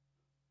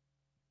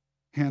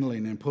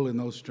handling and pulling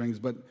those strings.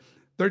 But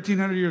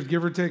 1,300 years,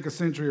 give or take a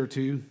century or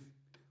two.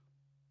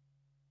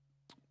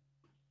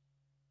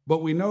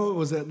 But we know it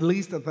was at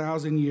least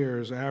 1,000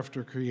 years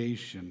after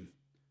creation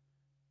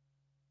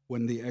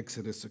when the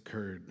Exodus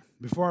occurred.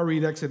 Before I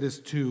read Exodus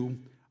 2,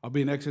 I'll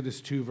be in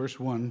Exodus 2, verse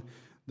 1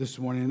 this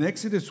morning. In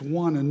Exodus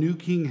 1, a new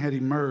king had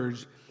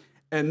emerged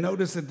and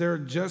noticed that there are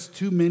just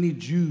too many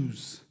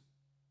Jews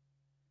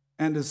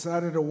and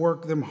decided to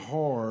work them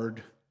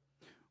hard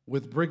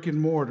with brick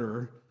and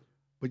mortar,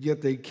 but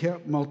yet they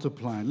kept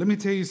multiplying. Let me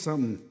tell you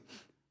something,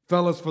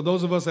 fellas, for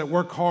those of us that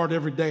work hard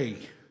every day,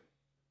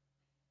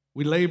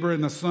 we labor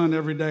in the sun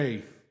every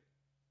day.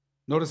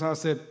 Notice how I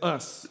said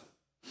us.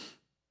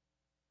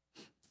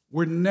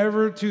 We're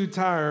never too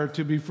tired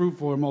to be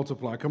fruitful and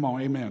multiply. Come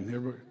on, amen.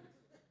 Everybody.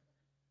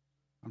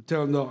 I'm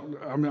telling you,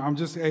 I'm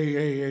just,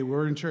 hey,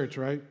 we're in church,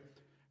 right?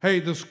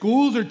 Hey, the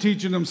schools are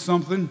teaching them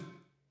something.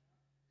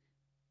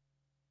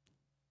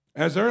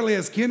 As early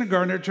as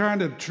kindergarten, they're trying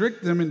to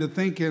trick them into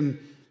thinking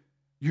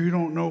you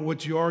don't know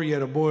what you are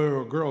yet, a boy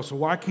or a girl. So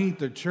why can't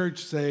the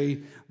church say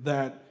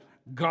that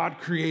God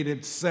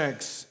created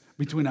sex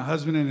between a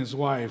husband and his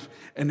wife,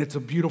 and it's a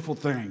beautiful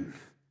thing?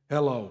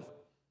 Hello.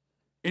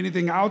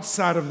 Anything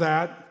outside of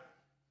that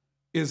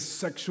is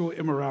sexual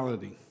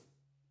immorality.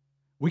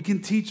 We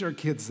can teach our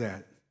kids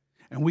that,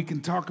 and we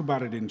can talk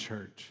about it in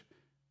church.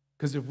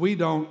 Because if we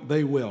don't,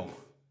 they will.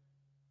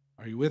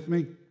 Are you with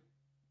me?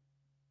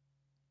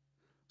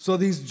 So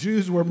these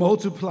Jews were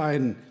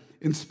multiplying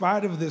in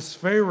spite of this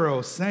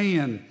Pharaoh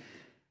saying,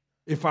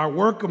 if I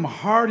work them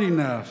hard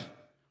enough,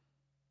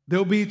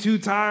 they'll be too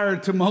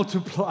tired to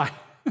multiply.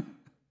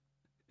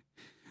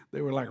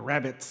 They were like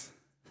rabbits.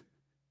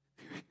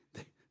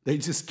 They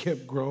just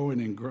kept growing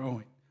and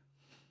growing.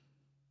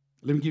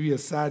 Let me give you a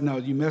side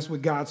note. You mess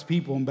with God's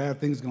people and bad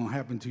things are going to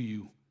happen to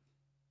you.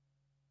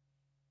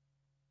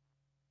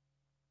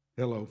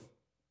 Hello.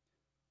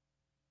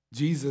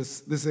 Jesus,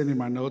 this ain't in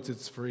my notes,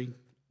 it's free.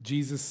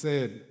 Jesus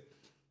said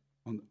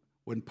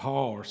when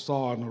Paul or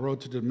Saul on the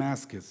road to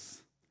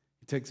Damascus,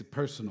 he takes it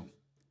personal.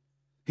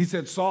 He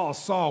said, Saul,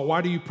 Saul,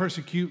 why do you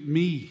persecute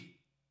me?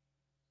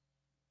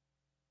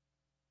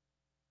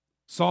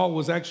 Saul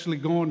was actually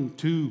going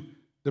to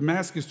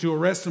Damascus to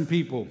arrest some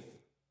people.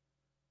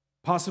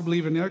 Possibly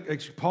even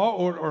Paul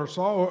or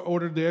Saul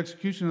ordered the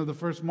execution of the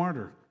first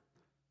martyr,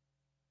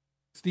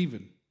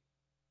 Stephen.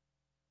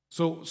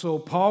 So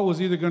Paul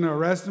was either going to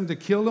arrest them to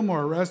kill them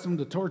or arrest them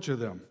to torture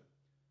them.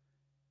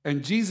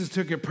 And Jesus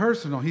took it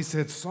personal. He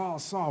said, Saul,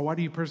 Saul, why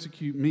do you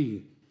persecute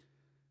me?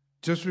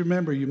 Just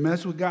remember, you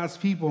mess with God's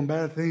people and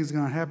bad things are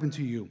going to happen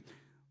to you.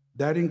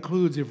 That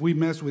includes if we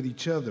mess with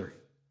each other.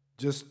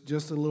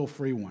 Just a little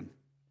free one.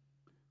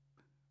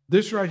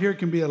 This right here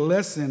can be a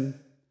lesson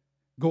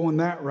going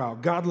that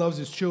route. God loves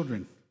his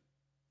children,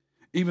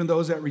 even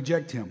those that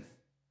reject him.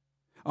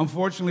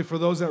 Unfortunately, for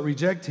those that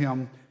reject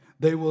him,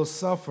 they will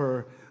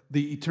suffer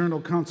the eternal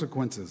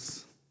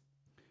consequences.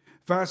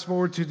 Fast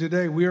forward to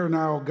today, we are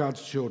now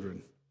God's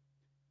children.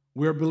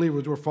 We're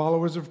believers. We're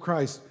followers of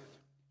Christ.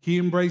 He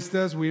embraced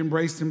us. We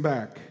embraced him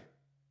back.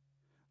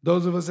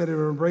 Those of us that have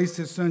embraced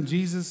his son,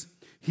 Jesus,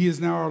 he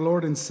is now our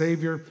Lord and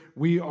Savior.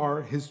 We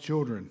are his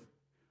children.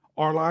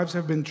 Our lives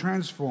have been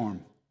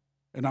transformed.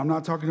 And I'm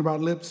not talking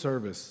about lip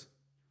service.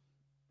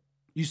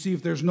 You see,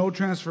 if there's no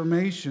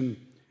transformation,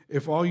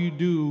 if all you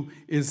do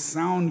is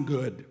sound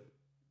good,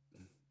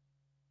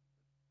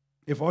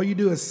 if all you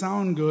do is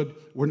sound good,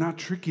 we're not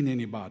tricking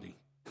anybody.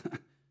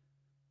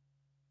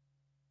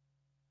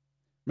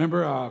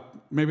 Remember,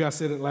 maybe I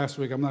said it last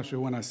week. I'm not sure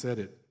when I said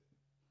it.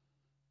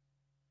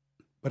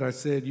 But I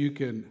said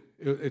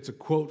it's a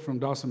quote from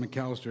Dawson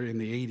McAllister in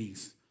the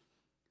 80s.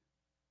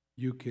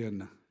 You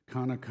can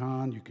con a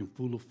con, you can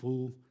fool a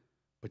fool,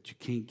 but you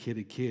can't kid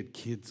a kid.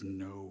 Kids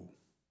know.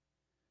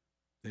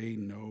 They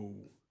know.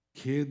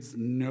 Kids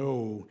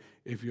know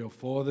if you're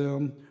for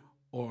them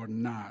or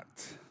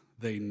not.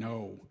 They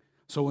know.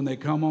 So when they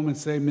come home and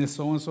say, Miss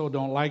So-and-so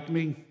don't like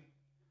me,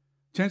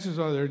 chances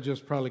are they're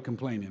just probably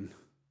complaining.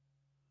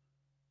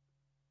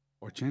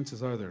 Or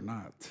chances are they're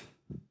not.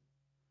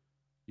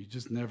 You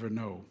just never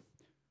know.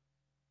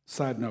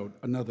 Side note,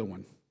 another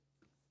one.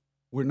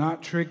 We're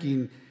not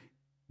tricking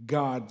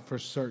God for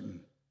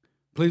certain.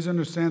 Please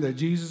understand that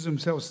Jesus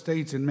himself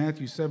states in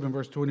Matthew 7,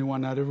 verse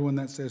 21, not everyone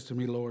that says to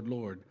me, Lord,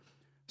 Lord,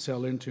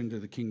 shall enter into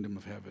the kingdom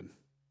of heaven.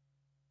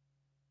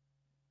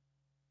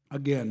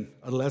 Again,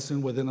 a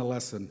lesson within a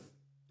lesson.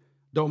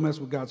 Don't mess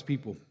with God's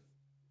people.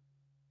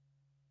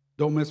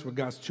 Don't mess with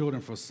God's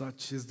children, for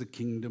such is the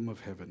kingdom of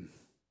heaven.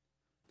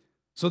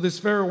 So this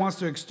Pharaoh wants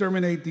to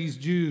exterminate these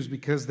Jews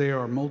because they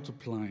are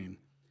multiplying.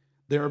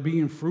 They are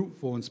being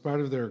fruitful in spite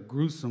of their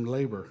gruesome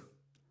labor.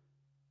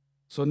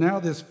 So now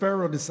this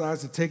Pharaoh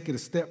decides to take it a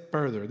step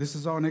further. This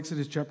is all in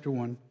Exodus chapter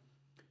 1.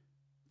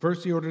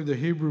 First, he ordered the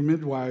Hebrew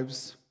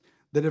midwives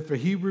that if a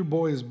Hebrew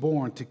boy is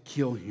born, to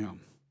kill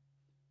him.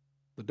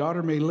 The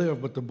daughter may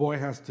live, but the boy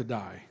has to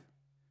die.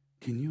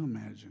 Can you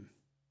imagine?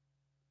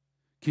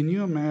 Can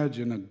you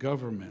imagine a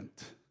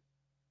government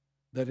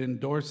that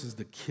endorses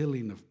the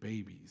killing of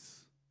babies?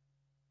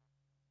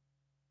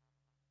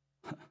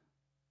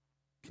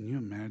 Can you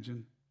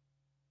imagine?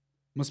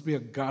 Must be a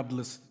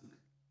godless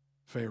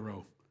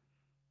Pharaoh.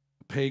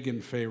 Pagan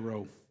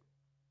Pharaoh.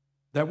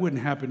 That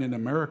wouldn't happen in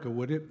America,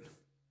 would it?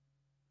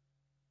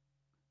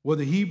 Well,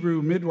 the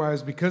Hebrew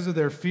midwives, because of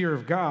their fear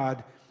of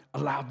God,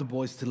 allowed the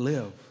boys to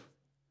live.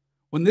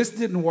 When this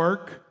didn't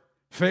work,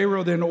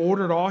 Pharaoh then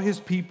ordered all his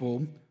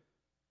people,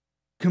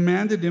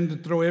 commanded them to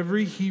throw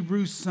every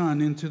Hebrew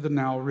son into the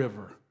Nile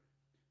River.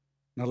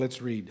 Now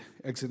let's read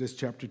Exodus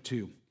chapter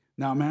 2.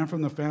 Now a man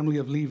from the family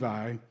of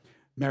Levi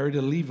married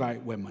a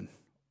Levite woman.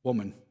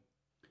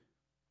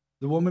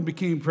 The woman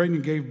became pregnant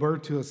and gave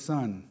birth to a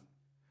son.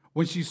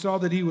 When she saw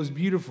that he was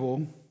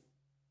beautiful,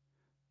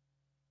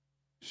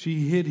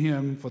 she hid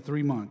him for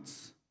 3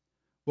 months.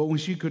 But when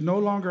she could no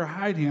longer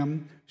hide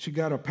him, she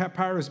got a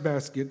papyrus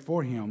basket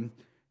for him,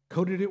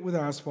 coated it with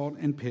asphalt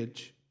and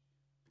pitch.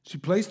 She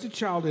placed the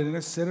child in it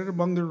and set it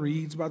among the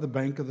reeds by the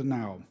bank of the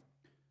Nile.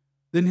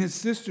 Then his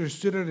sister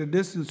stood at a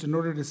distance in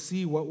order to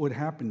see what would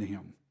happen to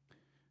him.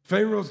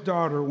 Pharaoh's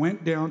daughter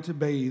went down to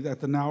bathe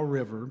at the Nile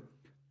River,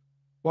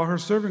 while her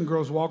servant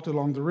girls walked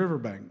along the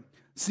riverbank.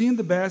 Seeing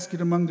the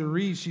basket among the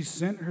reeds, she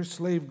sent her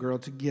slave girl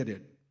to get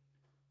it.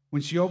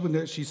 When she opened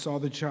it, she saw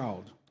the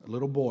child, a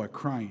little boy,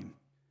 crying.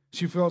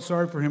 She felt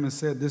sorry for him and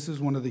said, "This is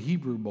one of the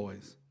Hebrew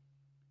boys."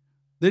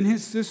 Then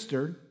his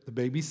sister, the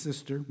baby's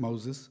sister,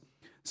 Moses,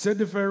 said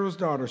to Pharaoh's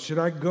daughter, "Should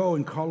I go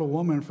and call a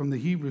woman from the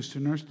Hebrews to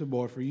nurse the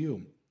boy for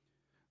you?"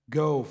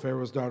 "Go,"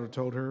 Pharaoh's daughter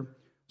told her.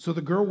 So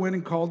the girl went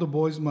and called the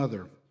boy's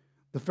mother.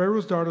 The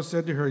Pharaoh's daughter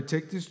said to her,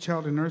 "Take this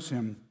child and nurse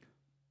him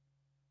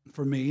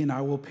for me, and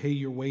I will pay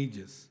your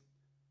wages."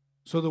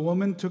 So the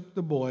woman took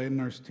the boy and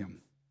nursed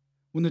him.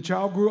 When the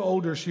child grew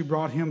older, she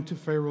brought him to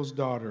Pharaoh's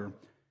daughter.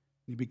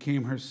 He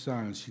became her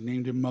son. She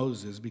named him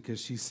Moses because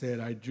she said,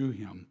 "I drew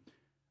him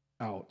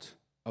out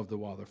of the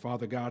water."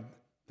 Father God,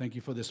 thank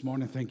you for this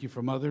morning. Thank you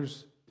for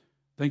mothers.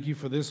 Thank you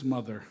for this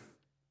mother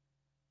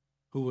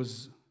who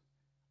was,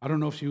 I don't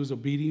know if she was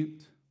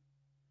obedient.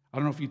 I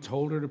don't know if you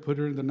told her to put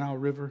her in the Nile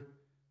River,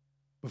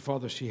 but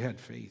Father, she had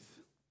faith.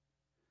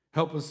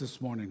 Help us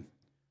this morning.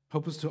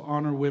 Help us to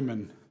honor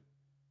women.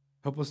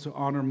 Help us to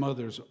honor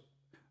mothers,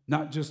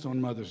 not just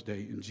on Mother's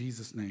Day. In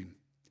Jesus' name,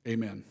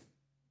 amen.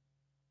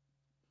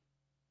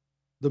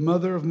 The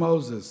mother of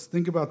Moses.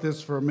 Think about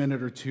this for a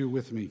minute or two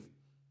with me.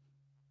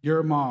 You're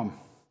a mom.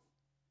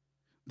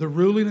 The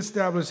ruling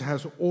establishment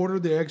has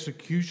ordered the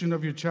execution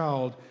of your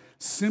child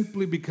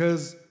simply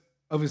because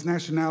of his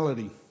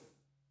nationality,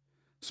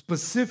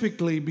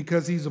 specifically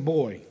because he's a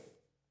boy.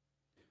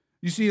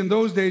 You see, in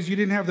those days, you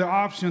didn't have the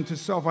option to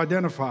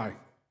self-identify.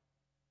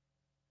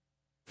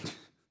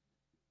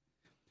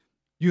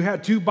 You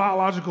had two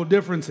biological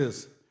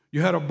differences.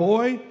 You had a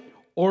boy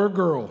or a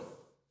girl.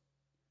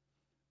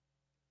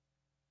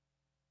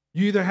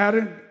 You either had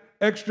an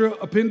extra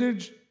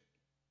appendage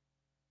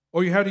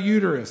or you had a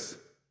uterus.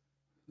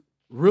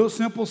 Real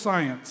simple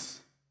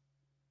science.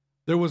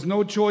 There was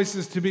no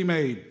choices to be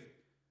made.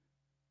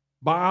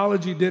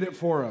 Biology did it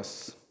for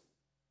us.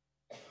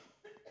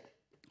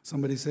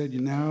 Somebody said,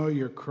 now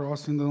you're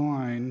crossing the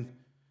line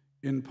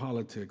in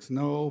politics.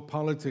 No,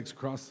 politics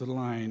crossed the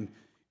line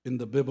in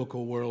the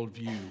biblical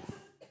worldview.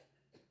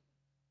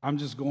 I'm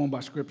just going by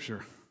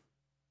Scripture.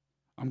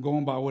 I'm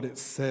going by what it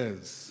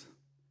says,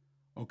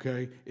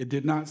 okay? It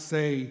did not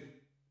say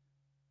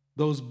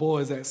those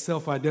boys that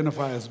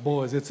self-identify as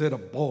boys. It said a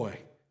boy,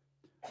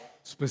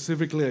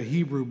 specifically a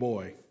Hebrew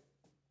boy.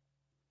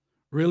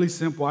 Really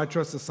simple. I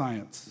trust the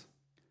science.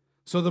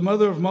 So the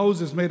mother of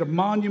Moses made a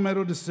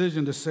monumental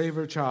decision to save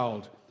her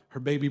child, her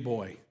baby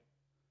boy.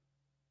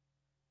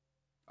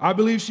 I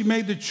believe she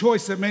made the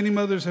choice that many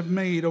mothers have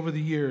made over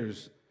the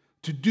years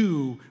to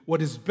do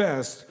what is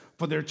best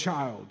for their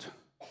child.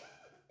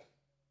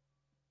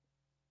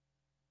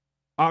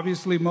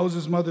 Obviously,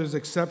 Moses' mother is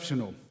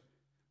exceptional.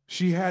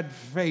 She had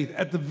faith.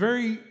 At the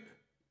very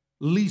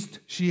least,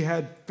 she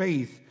had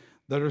faith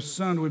that her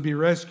son would be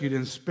rescued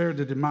and spared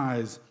the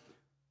demise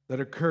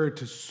that occurred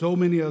to so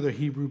many other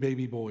Hebrew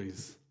baby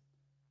boys.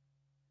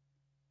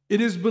 It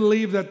is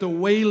believed that the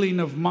wailing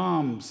of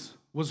moms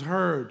was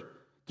heard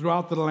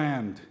throughout the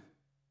land.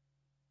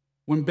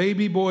 when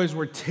baby boys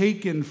were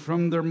taken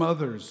from their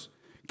mothers.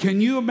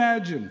 Can you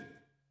imagine?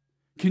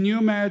 Can you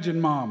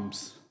imagine,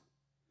 moms?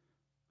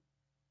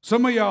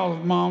 Some of y'all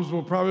moms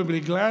will probably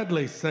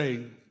gladly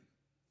say,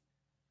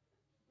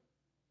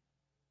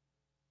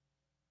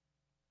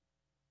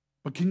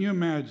 but can you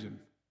imagine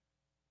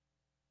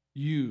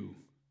you,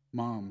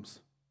 moms,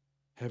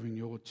 having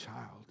your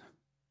child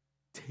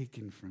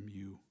taken from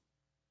you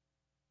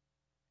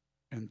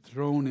and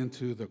thrown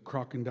into the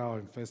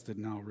crocodile-infested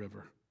Nile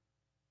River?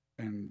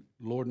 And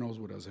Lord knows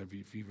what else.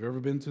 If you've ever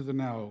been to the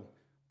Nile,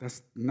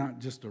 that's not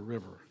just a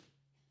river.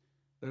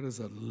 That is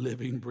a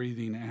living,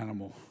 breathing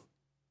animal,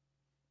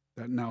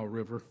 that Nile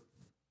River.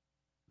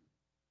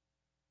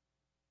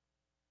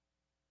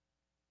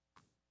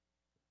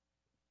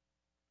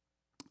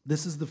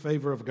 This is the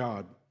favor of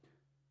God.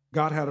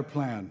 God had a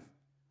plan.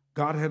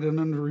 God had an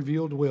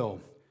unrevealed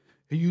will.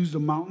 He used a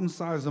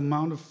mountain-sized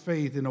amount of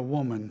faith in a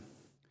woman,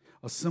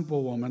 a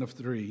simple woman of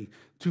 3,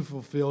 to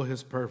fulfill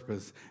his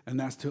purpose, and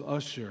that's to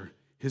usher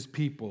his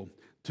people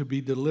to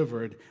be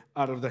delivered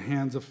out of the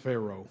hands of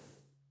Pharaoh.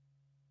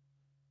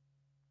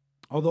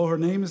 Although her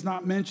name is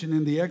not mentioned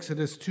in the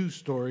Exodus 2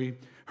 story,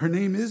 her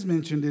name is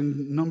mentioned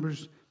in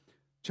Numbers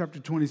chapter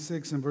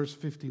 26 and verse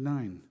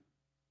 59.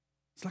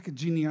 It's like a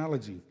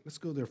genealogy. Let's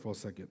go there for a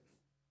second,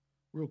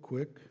 real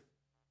quick.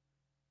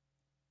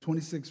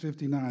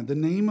 26:59. The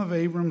name of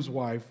Abram's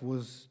wife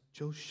was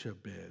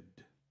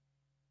Jochebed,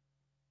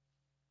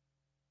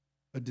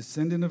 a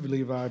descendant of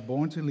Levi,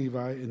 born to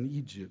Levi in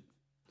Egypt.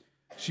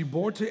 She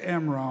bore to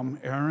Amram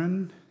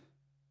Aaron,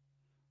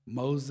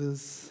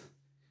 Moses,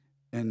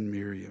 and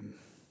Miriam.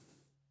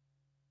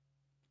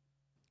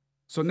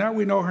 So now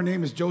we know her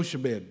name is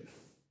Jochebed.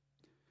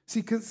 See,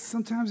 because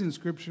sometimes in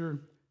Scripture,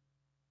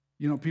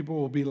 people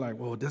will be like,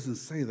 well, it doesn't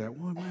say that.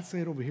 Well, it might say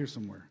it over here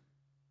somewhere.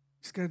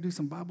 You just got to do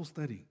some Bible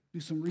study, do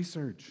some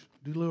research,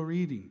 do a little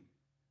reading.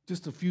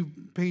 Just a few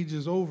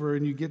pages over,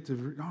 and you get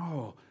to,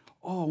 I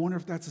wonder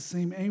if that's the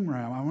same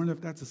Amram. I wonder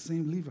if that's the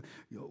same Levi.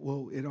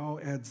 Well, it all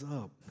adds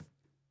up.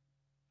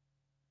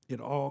 It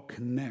all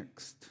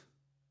connects.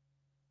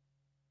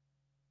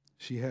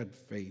 She had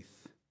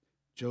faith.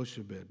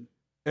 Jochebed,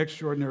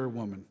 extraordinary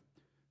woman.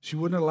 She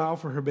wouldn't allow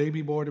for her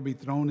baby boy to be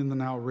thrown in the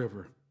Nile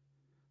River.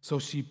 So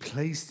she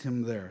placed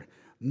him there,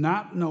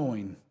 not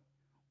knowing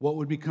what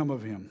would become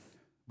of him.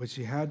 But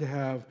she had to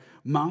have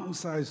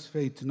mountain-sized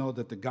faith to know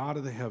that the God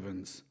of the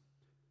heavens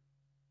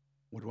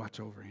would watch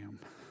over him.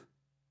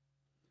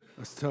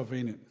 That's tough,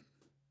 ain't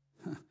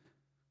it?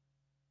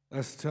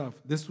 That's tough.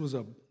 This was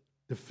a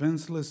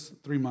defenseless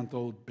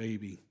 3-month-old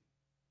baby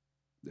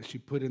that she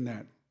put in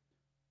that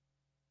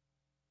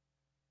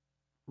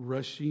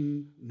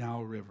rushing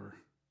Nile River.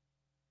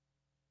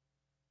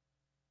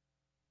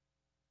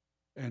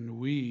 And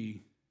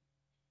we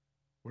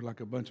were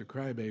like a bunch of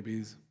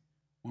crybabies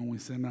when we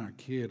sent our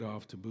kid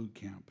off to boot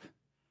camp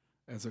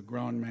as a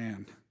grown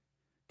man.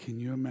 Can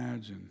you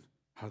imagine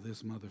how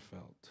this mother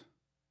felt?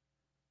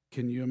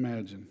 Can you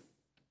imagine?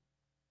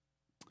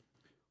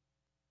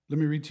 Let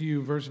me read to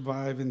you verse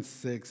 5 and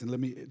 6, and let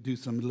me do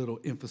some little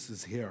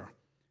emphasis here.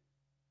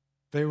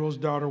 Pharaoh's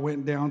daughter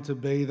went down to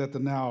bathe at the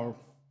Nile.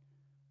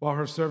 While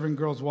her servant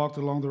girls walked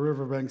along the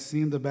riverbank,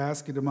 seeing the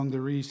basket among the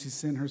reeds, she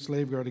sent her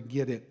slave girl to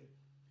get it.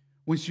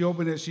 When she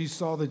opened it, she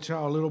saw the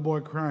child, a little boy,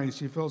 crying.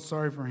 She felt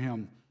sorry for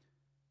him.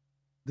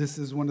 This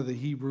is one of the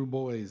Hebrew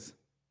boys.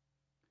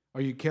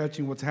 Are you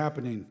catching what's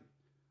happening?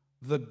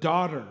 The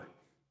daughter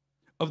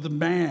of the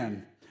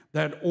man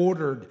that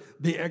ordered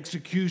the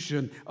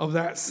execution of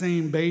that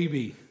same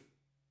baby.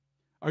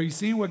 Are you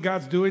seeing what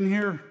God's doing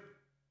here?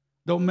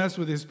 Don't mess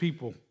with his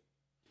people.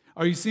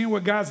 Are you seeing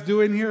what God's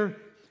doing here?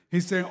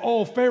 He's saying,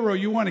 oh, Pharaoh,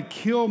 you want to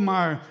kill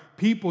my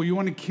people. You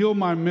want to kill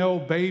my male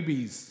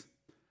babies.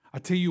 I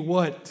tell you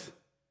what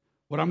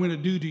I'm going to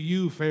do to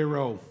you,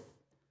 Pharaoh.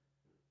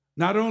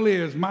 Not only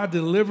is my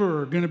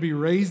deliverer going to be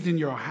raised in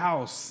your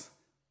house,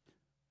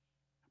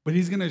 but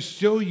he's going to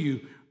show you,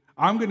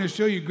 I'm going to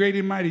show you great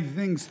and mighty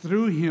things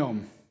through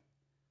him.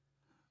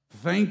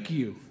 Thank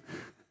you.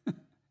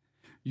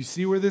 You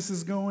see where this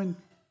is going?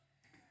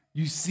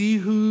 You see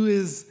who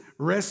is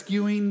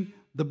rescuing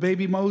the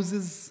baby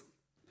Moses?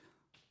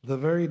 The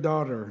very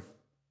daughter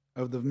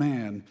of the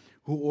man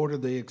who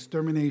ordered the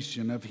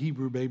extermination of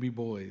Hebrew baby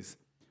boys.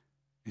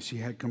 And she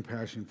had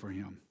compassion for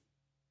him.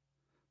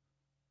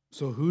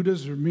 So who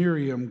does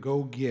Miriam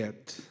go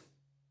get?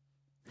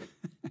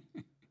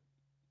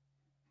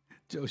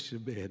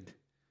 Jochebed,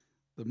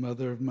 the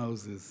mother of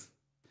Moses.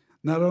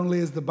 Not only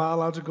is the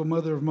biological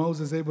mother of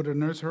Moses able to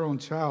nurse her own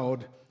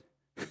child,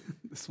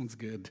 this one's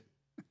good.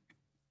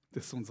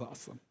 This one's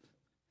awesome.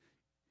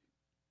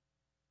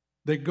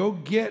 They go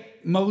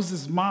get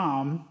Moses'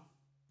 mom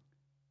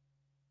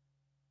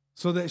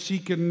so that she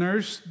can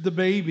nurse the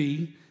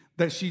baby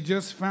that she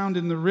just found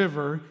in the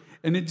river.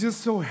 And it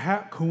just so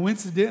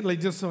coincidentally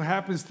just so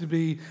happens to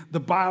be the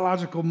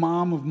biological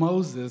mom of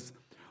Moses.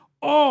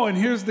 Oh, and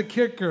here's the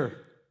kicker.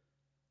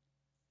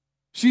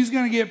 She's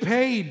going to get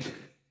paid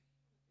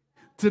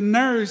to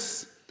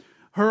nurse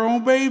her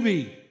own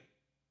baby.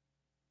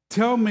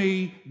 Tell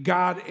me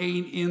God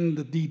ain't in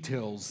the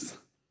details.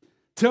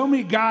 Tell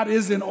me God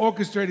isn't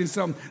orchestrating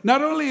something.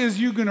 Not only is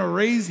you going to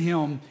raise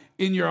him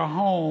in your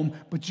home,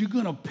 but you're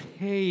going to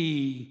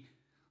pay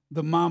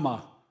the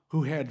mama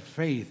who had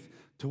faith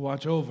to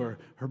watch over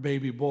her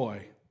baby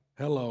boy.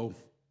 Hello.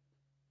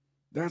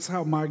 That's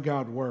how my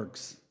God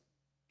works.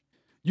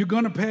 You're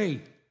going to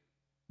pay.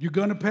 You're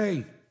going to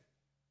pay.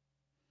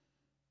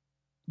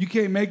 You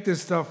can't make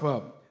this stuff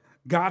up.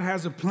 God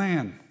has a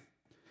plan.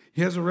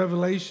 He has a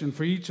revelation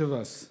for each of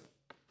us.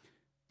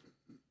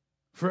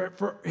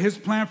 For his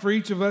plan for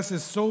each of us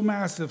is so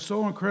massive,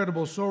 so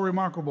incredible, so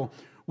remarkable,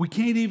 we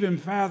can't even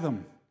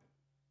fathom.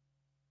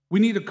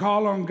 We need to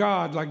call on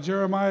God like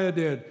Jeremiah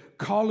did.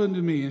 Call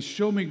unto me and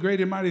show me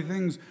great and mighty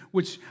things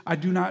which I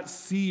do not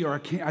see,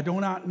 or I do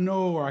not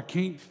know, or I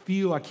can't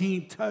feel, I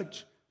can't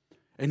touch.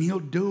 And he'll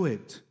do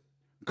it.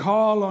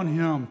 Call on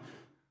him.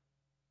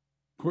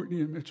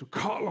 Courtney and Mitchell,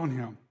 call on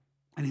him.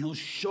 And he'll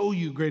show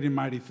you great and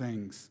mighty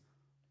things.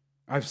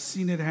 I've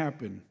seen it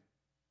happen.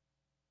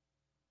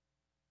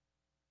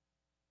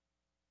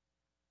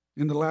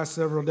 In the last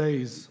several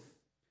days,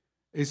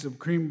 a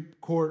Supreme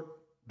Court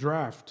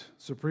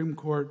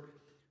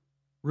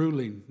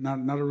ruling, not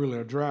a ruling,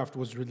 a draft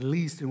was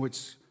released in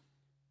which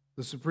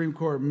the Supreme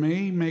Court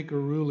may make a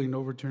ruling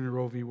overturning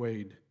Roe v.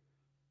 Wade.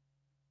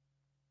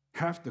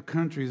 Half the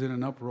country is in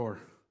an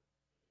uproar.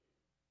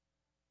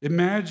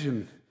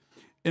 Imagine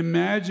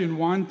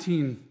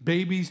wanting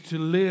babies to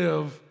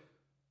live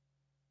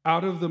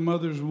out of the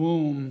mother's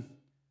womb,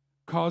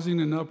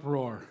 causing an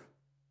uproar.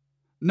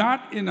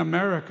 Not in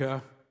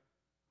America,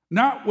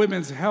 not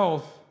women's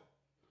health.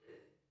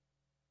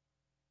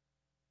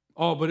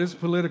 Oh, but it's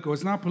political.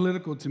 It's not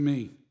political to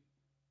me.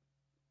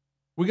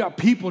 We got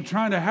people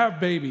trying to have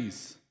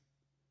babies,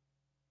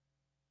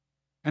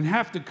 and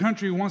half the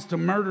country wants to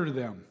murder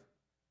them.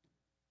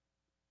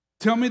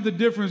 Tell me the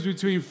difference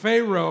between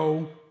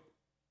Pharaoh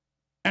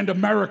and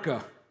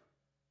America.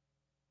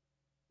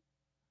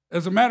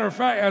 As a matter of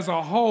fact, as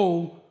a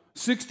whole,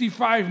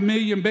 65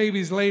 million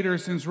babies later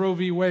since Roe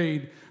v.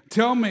 Wade,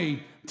 tell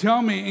me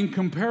in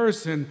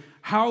comparison,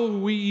 how do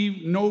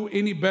we know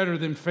any better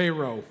than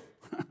Pharaoh?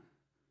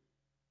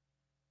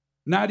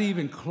 Not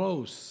even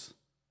close.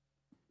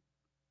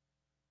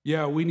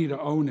 Yeah, we need to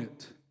own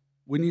it.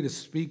 We need to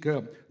speak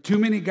up. Too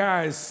many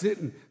guys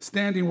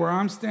standing where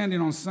I'm standing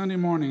on Sunday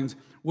mornings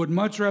would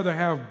much rather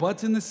have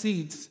butts in the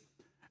seats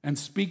and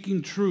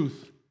speaking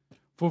truth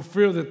for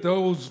fear that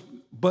those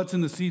butts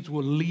in the seats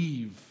will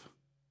leave.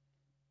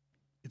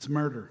 It's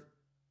murder.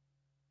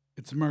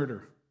 It's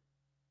murder.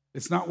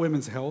 It's not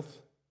women's health.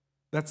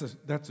 That's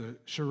a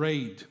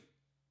charade.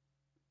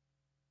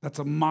 That's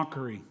a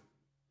mockery.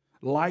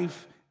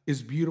 Life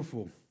is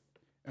beautiful,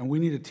 and we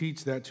need to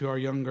teach that to our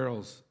young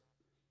girls.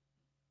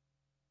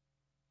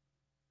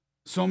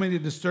 So many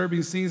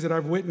disturbing scenes that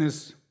I've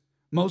witnessed,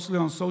 mostly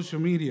on social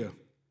media.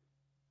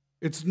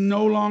 It's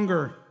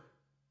never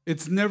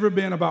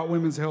been about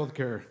women's health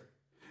care.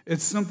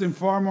 It's something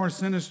far more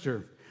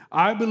sinister.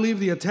 I believe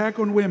the attack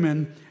on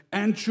women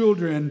and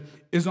children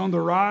is on the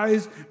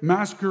rise,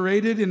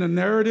 masqueraded in a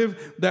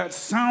narrative that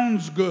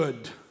sounds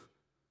good.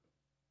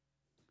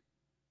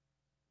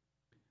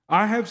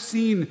 I have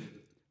seen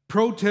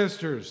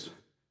protesters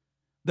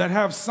that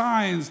have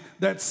signs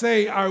that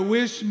say, "I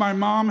wish my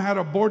mom had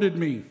aborted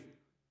me."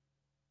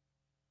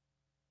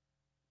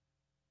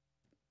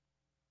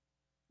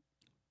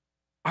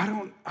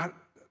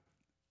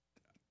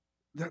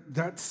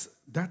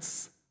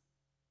 That's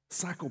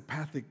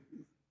psychopathic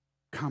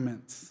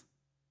comments.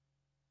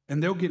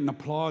 And they're getting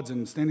applause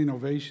and standing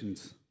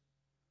ovations.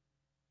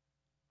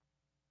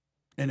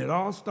 And it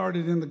all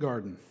started in the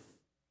garden.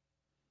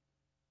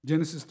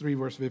 Genesis 3,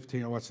 verse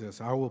 15, watch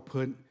this. "I will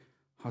put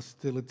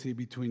hostility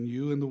between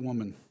you and the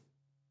woman,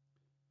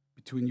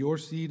 between your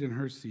seed and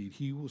her seed.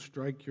 He will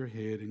strike your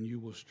head and you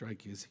will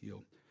strike his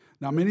heel."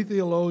 Now, many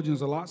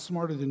theologians, a lot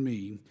smarter than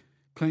me,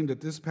 claim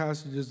that this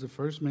passage is the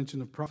first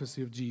mention of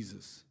prophecy of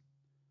Jesus.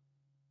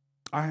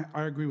 I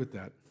agree with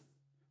that.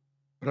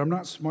 But I'm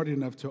not smart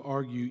enough to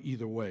argue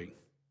either way.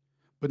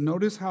 But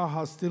notice how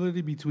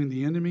hostility between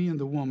the enemy and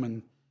the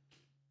woman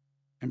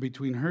and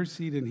between her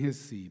seed and his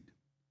seed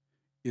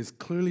is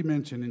clearly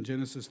mentioned in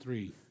Genesis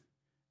 3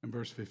 and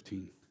verse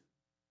 15.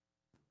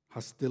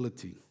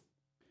 Hostility.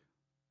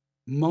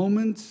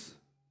 Moments,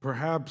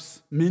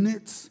 perhaps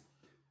minutes,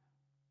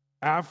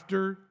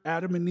 after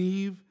Adam and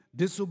Eve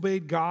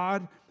disobeyed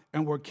God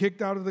and were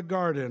kicked out of the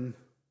garden,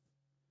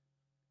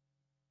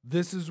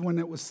 this is when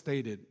it was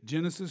stated.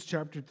 Genesis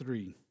chapter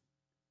 3.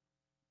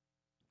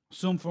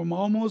 So from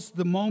almost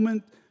the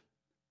moment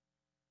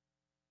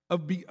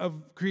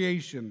of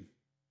creation,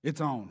 it's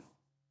on.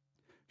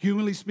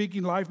 Humanly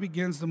speaking, life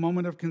begins the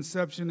moment of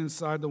conception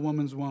inside the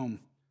woman's womb.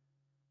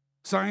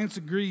 Science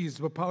agrees,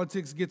 but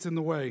politics gets in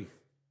the way.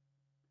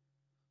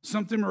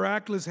 Something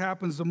miraculous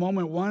happens the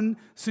moment one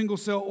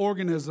single-cell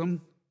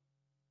organism,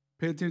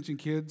 pay attention,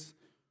 kids,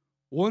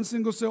 one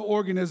single-cell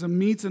organism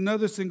meets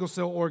another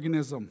single-cell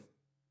organism.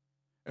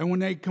 And when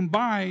they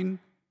combine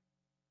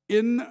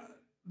in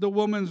the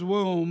woman's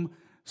womb,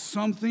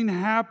 something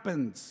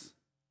happens.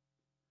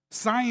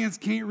 Science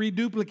can't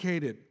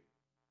reduplicate it.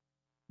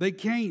 They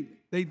can't.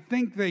 They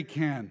think they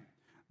can.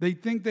 They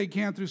think they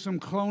can through some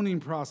cloning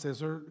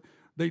process, or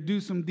they do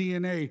some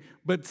DNA.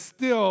 But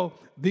still,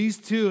 these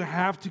two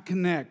have to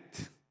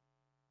connect.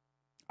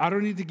 I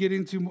don't need to get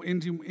into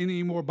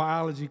any more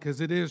biology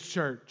because it is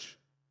church.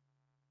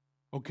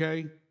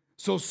 Okay?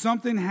 So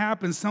something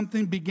happens,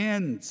 something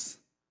begins.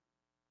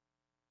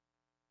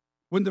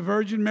 When the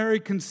Virgin Mary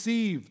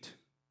conceived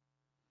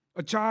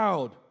a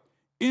child,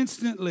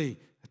 instantly,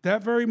 at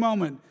that very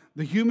moment,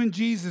 the human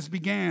Jesus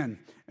began.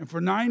 And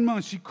for 9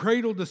 months, she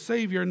cradled the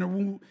Savior in the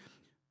womb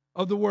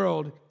of the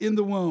world in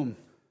the womb.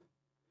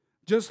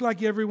 Just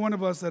like every one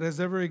of us that has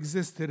ever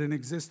existed and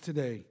exists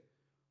today.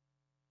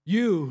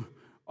 You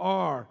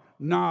are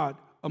not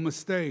a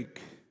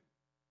mistake.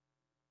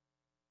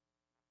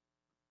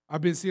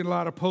 I've been seeing a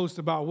lot of posts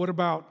about what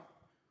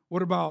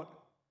about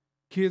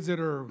kids that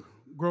are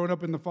growing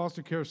up in the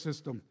foster care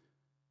system,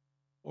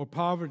 or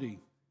poverty,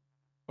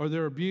 or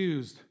they're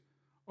abused,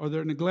 or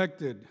they're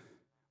neglected,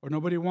 or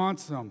nobody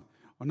wants them,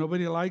 or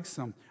nobody likes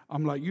them.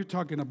 I'm like, you're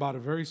talking about a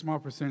very small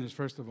percentage,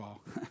 first of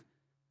all.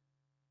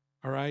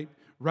 All right?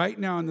 Right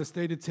now in the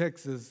state of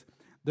Texas,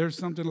 there's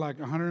something like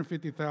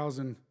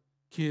 150,000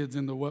 kids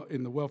in the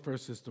welfare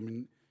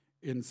system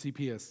in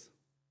CPS.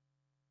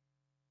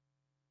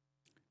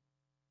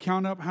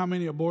 Count up how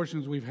many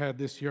abortions we've had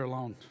this year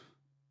alone.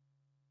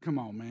 Come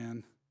on,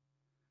 man.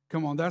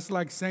 Come on. That's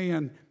like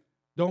saying,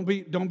 don't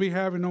be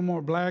having no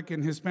more black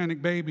and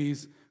Hispanic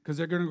babies because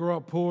they're going to grow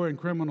up poor and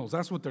criminals.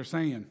 That's what they're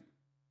saying.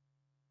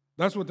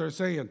 That's what they're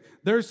saying.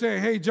 They're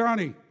saying, hey,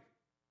 Johnny,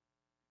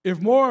 if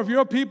more of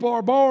your people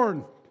are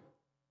born,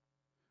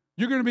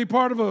 you're going to be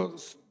part of a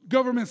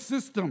government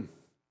system.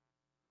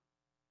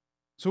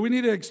 So we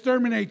need to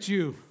exterminate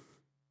you.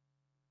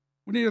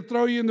 We need to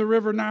throw you in the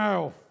River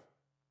Nile.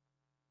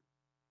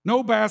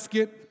 No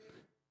basket.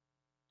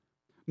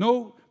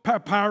 No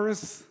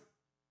papyrus.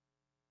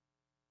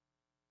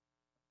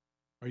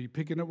 Are you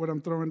picking up what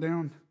I'm throwing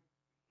down?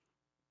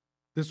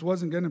 This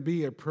wasn't going to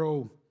be a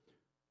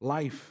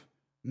pro-life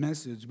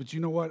message, but you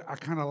know what? I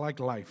kind of like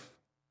life.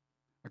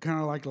 I kind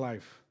of like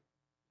life.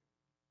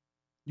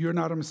 You're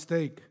not a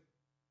mistake.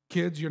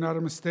 Kids, you're not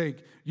a mistake.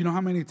 You know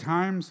how many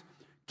times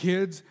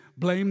kids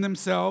blame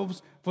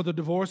themselves for the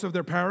divorce of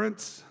their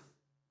parents?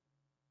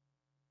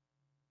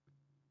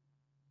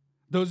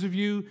 Those of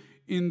you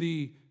in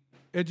the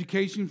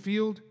education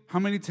field, how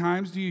many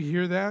times do you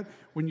hear that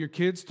when your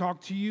kids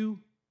talk to you?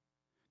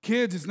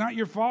 Kids, it's not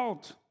your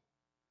fault.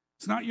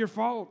 It's not your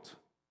fault.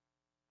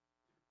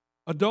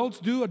 Adults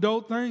do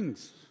adult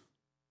things.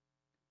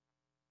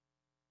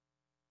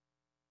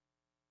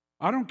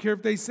 I don't care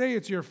if they say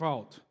it's your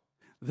fault.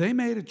 They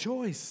made a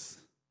choice.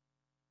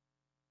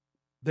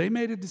 They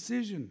made a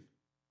decision.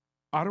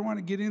 I don't want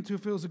to get into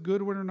if it was a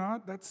good one or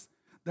not.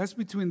 That's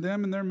between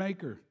them and their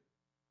maker.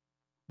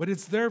 But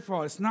it's their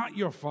fault. It's not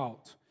your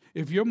fault.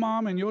 If your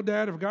mom and your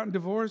dad have gotten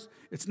divorced,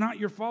 it's not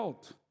your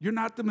fault. You're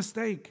not the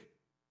mistake.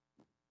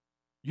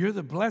 You're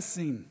the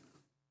blessing.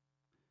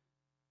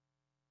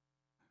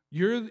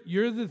 You're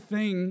the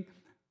thing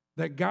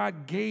that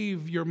God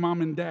gave your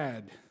mom and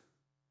dad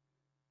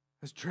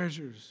as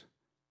treasures.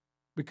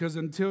 Because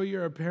until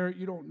you're a parent,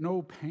 you don't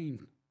know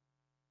pain.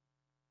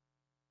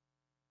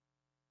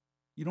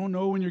 You don't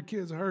know when your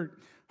kids hurt,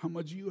 how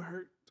much you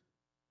hurt.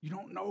 You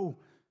don't know.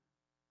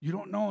 You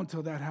don't know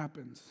until that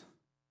happens.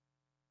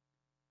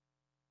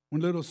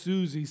 When little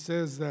Susie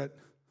says that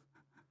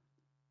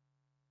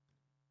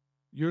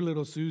your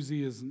little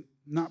Susie is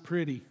not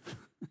pretty,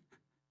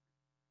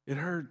 it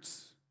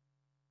hurts.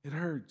 It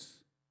hurts.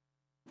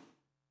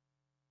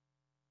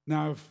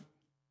 Now, if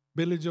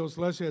Billy Joe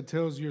Slushead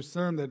tells your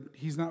son that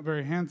he's not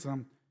very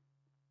handsome,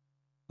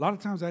 a lot of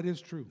times that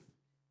is true.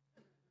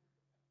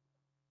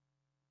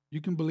 You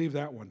can believe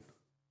that one.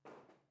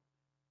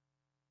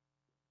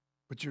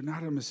 But you're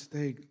not a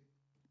mistake.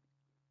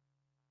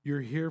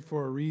 You're here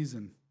for a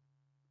reason.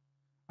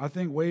 I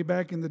think way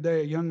back in the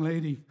day, a young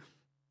lady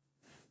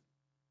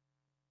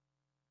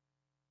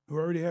who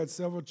already had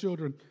several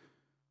children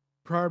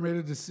prior made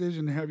a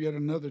decision to have yet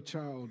another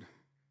child.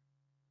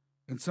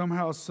 And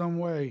somehow, some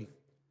way,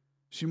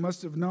 she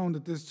must have known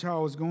that this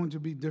child was going to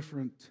be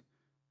different.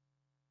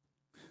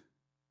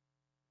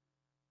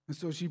 And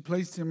so she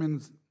placed him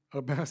in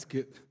a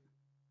basket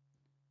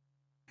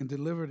and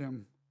delivered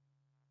him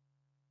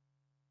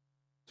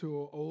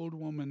to an old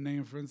woman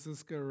named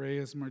Francisca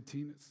Reyes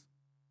Martinez.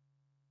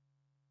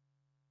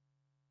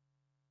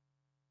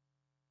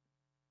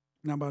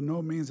 Now, by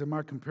no means am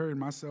I comparing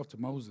myself to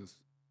Moses.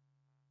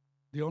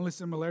 The only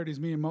similarities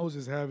me and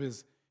Moses have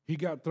is he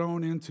got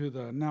thrown into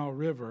the Nile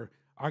River.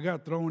 I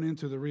got thrown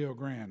into the Rio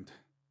Grande.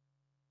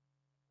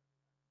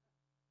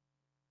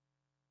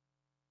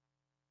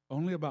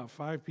 Only about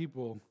 5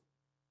 people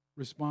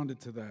responded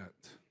to that.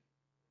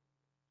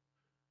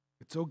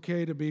 It's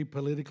okay to be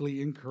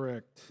politically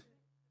incorrect.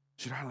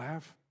 Should I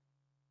laugh?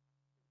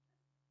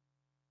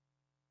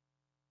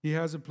 He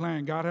has a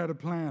plan. God had a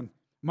plan.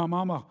 My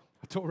mama,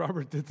 I told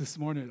Robert this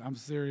morning, I'm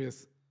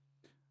serious.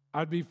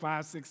 I'd be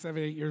 5, 6,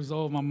 7, 8 years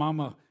old. My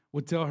mama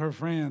would tell her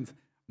friends,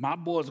 my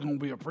boy's going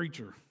to be a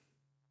preacher.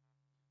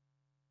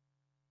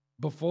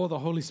 Before the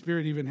Holy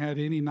Spirit even had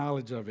any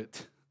knowledge of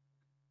it.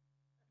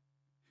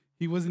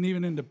 He wasn't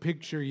even in the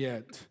picture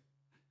yet.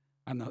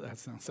 I know that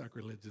sounds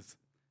sacrilegious.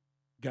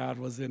 God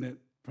was in it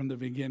from the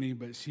beginning,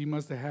 but she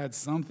must have had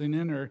something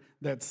in her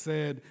that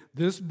said,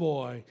 this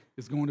boy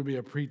is going to be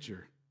a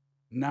preacher,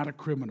 not a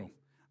criminal,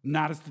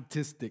 not a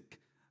statistic,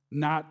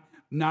 not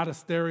a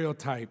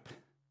stereotype.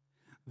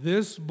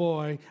 This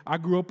boy, I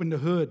grew up in the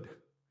hood.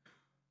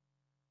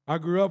 I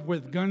grew up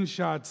with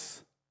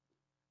gunshots.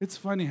 It's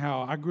funny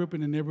how I grew up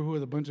in a neighborhood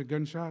with a bunch of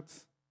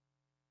gunshots.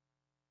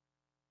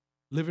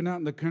 Living out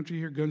in the country,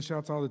 you hear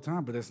gunshots all the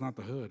time, but that's not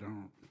the hood.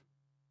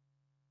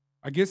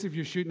 I guess if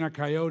you're shooting at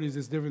coyotes,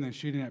 it's different than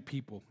shooting at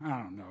people. I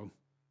don't know.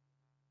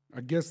 I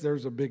guess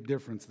there's a big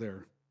difference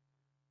there.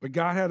 But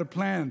God had a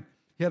plan.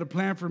 He had a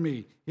plan for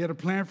me. He had a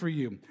plan for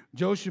you.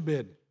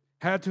 Jochebed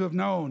had to have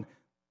known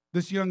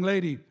this young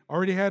lady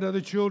already had other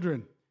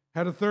children,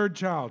 had a third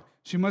child.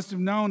 She must have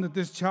known that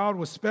this child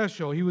was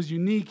special. He was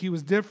unique. He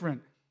was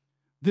different.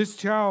 This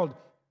child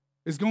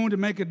is going to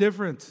make a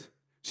difference.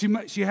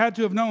 She had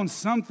to have known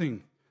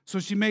something. So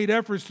she made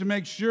efforts to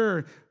make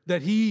sure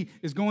that he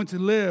is going to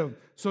live.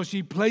 So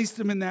she placed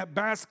him in that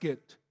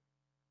basket,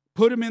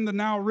 put him in the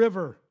Nile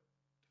River.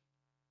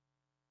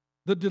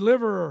 The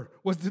deliverer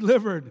was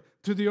delivered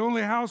to the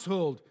only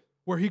household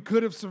where he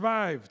could have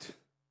survived.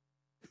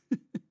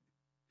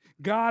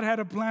 God had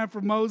a plan for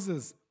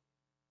Moses,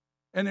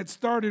 and it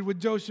started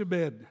with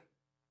Jochebed.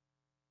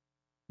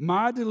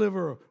 My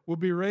deliverer will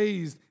be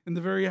raised in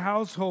the very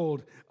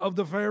household of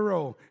the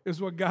Pharaoh,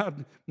 is what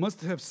God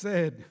must have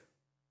said.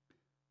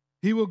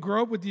 He will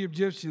grow up with the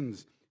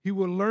Egyptians. He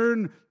will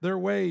learn their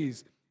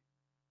ways,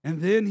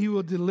 and then he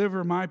will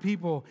deliver my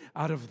people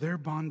out of their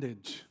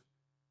bondage.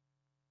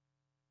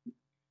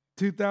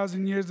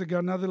 2,000 years ago,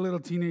 another little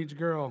teenage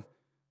girl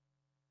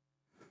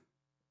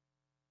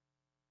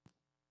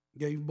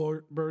gave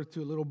birth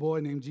to a little boy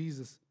named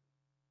Jesus,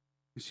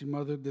 and she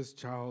mothered this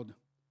child.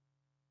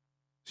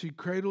 She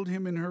cradled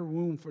him in her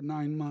womb for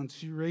 9 months.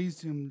 She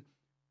raised him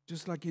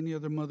just like any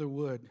other mother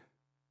would.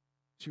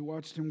 She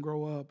watched him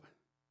grow up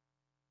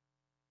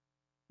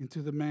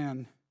into the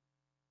man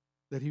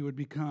that he would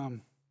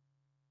become.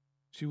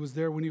 She was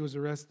there when he was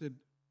arrested.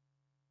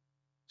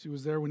 She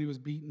was there when he was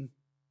beaten.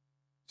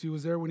 She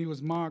was there when he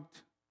was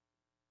mocked.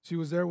 She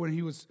was there when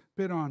he was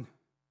spit on.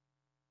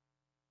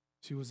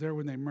 She was there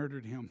when they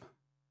murdered him.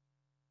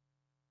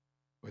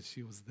 But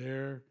she was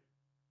there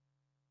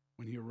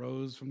when he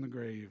arose from the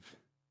grave.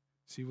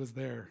 She was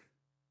there.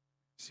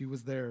 She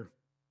was there.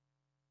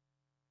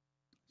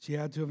 She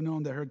had to have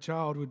known that her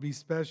child would be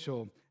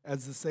special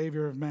as the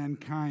Savior of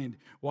mankind.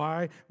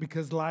 Why?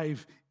 Because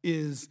life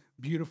is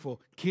beautiful.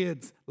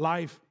 Kids,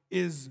 life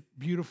is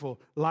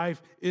beautiful.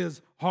 Life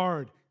is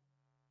hard.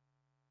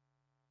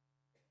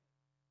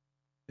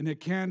 And it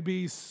can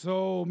be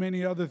so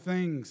many other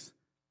things.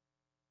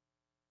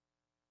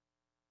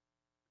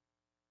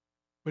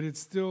 But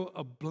it's still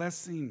a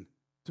blessing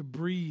to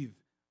breathe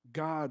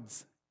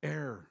God's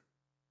air.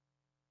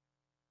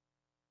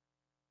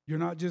 You're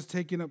not just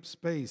taking up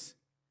space.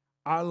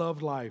 I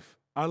love life.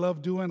 I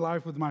love doing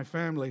life with my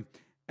family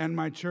and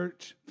my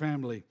church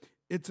family.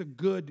 It's a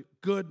good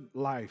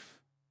life.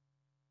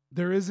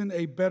 There isn't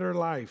a better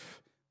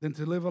life than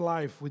to live a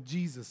life with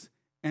Jesus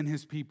and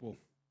his people.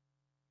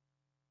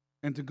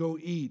 And to go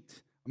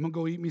eat. I'm going to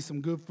go eat me some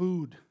good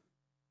food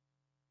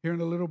here in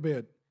a little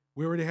bit.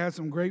 We already had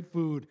some great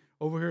food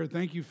over here.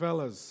 Thank you,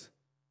 fellas,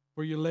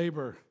 for your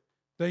labor.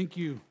 Thank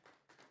you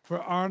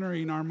for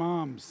honoring our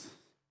moms.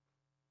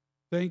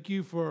 Thank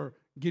you for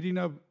getting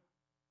up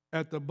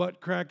at the butt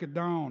crack of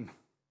dawn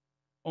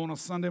on a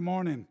Sunday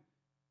morning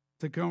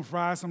to come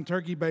fry some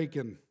turkey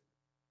bacon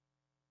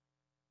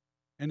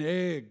and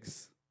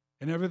eggs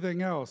and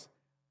everything else.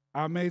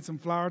 I made some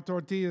flour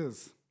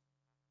tortillas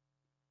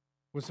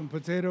with some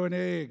potato and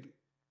egg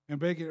and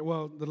bacon.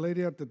 Well, the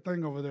lady at the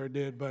thing over there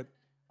did, but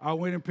I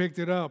went and picked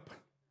it up.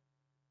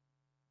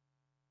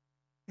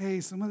 Hey,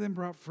 some of them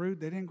brought fruit.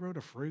 They didn't grow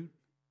the fruit.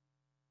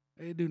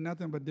 They didn't do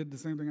nothing but did the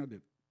same thing I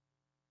did.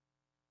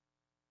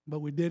 But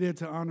we did it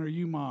to honor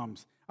you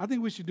moms. I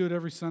think we should do it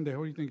every Sunday.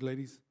 What do you think,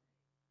 ladies?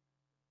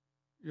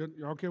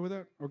 You're okay with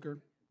that? Okay.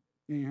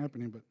 It ain't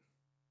happening,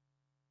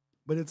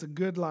 but it's a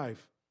good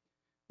life.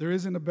 There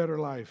isn't a better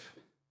life.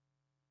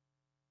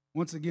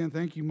 Once again,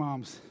 thank you,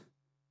 moms.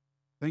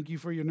 Thank you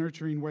for your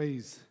nurturing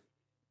ways.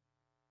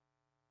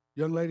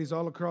 Young ladies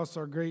all across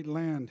our great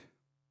land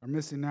are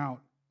missing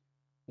out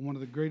on one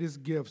of the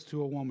greatest gifts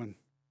to a woman,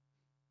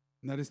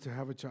 and that is to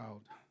have a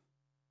child.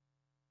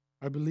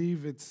 I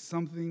believe it's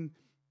something,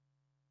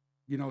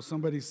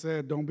 somebody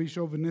said, don't be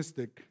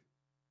chauvinistic.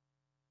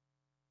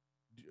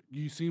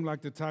 You seem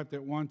like the type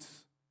that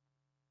wants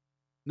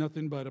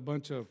nothing but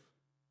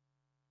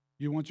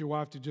you want your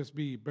wife to just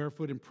be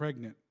barefoot and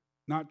pregnant.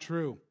 Not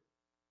true.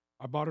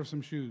 I bought her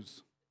some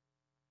shoes,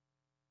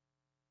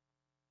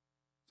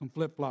 some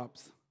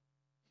flip-flops.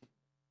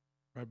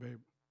 Right, babe?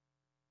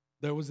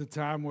 There was a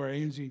time where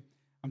Angie,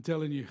 I'm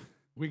telling you,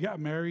 we got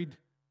married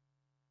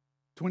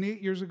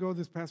 28 years ago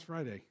this past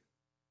Friday.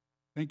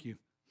 Thank you.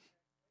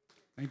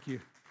 Thank you.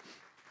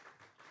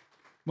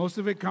 Most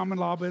of it common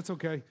law, but it's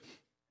okay.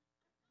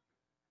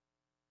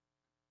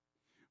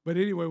 But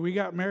anyway, we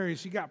got married.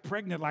 She got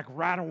pregnant like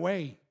right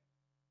away.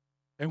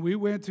 And we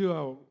went to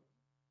a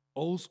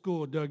old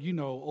school, Doug, you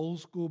know, old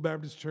school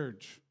Baptist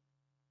church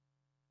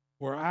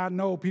where I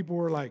know people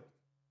were like,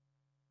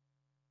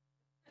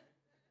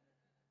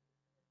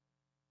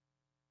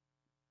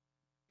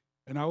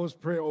 and I was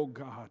praying, oh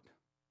God,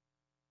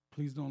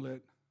 please don't let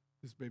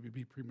this baby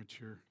be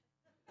premature.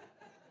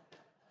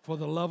 For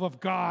the love of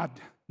God,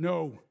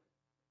 no.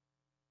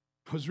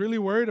 I was really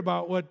worried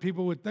about what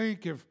people would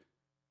think if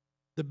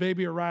the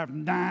baby arrived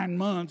 9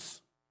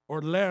 months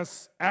or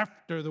less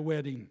after the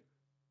wedding.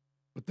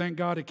 But thank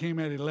God it came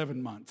at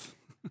 11 months.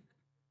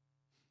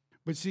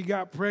 But she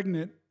got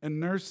pregnant and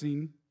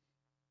nursing.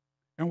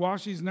 And while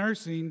she's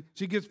nursing,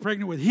 she gets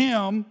pregnant with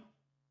him.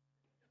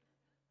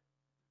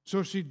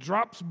 So she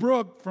drops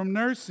Brooke from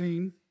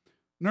nursing,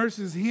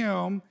 nurses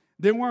him.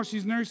 Then while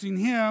she's nursing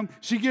him,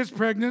 she gets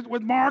pregnant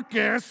with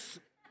Marcus.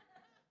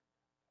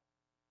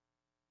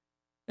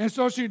 And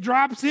so she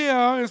drops him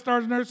and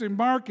starts nursing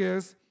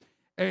Marcus.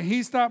 And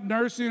he stopped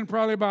nursing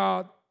probably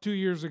about 2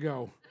 years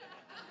ago.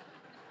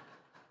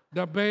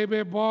 The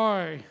baby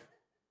boy.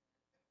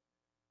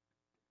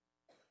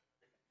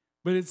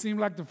 But it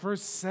seemed like the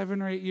first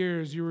 7 or 8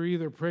 years you were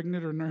either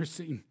pregnant or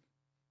nursing.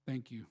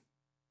 Thank you.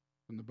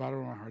 From the bottom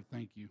of my heart,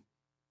 thank you.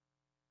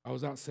 I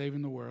was out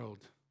saving the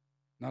world.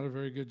 Not a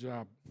very good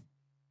job.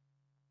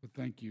 But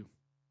thank you.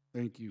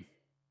 Thank you.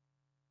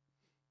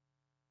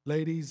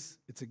 Ladies,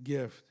 it's a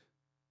gift.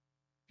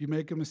 If you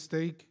make a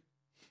mistake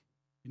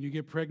and you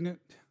get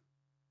pregnant,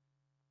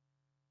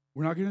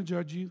 we're not going to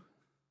judge you.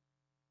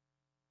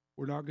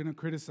 We're not going to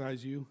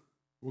criticize you.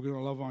 We're going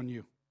to love on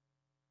you.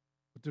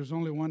 But there's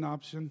only one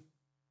option.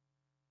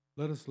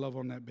 Let us love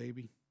on that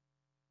baby.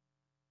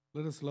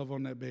 Let us love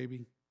on that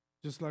baby,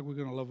 just like we're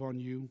going to love on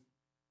you.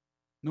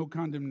 No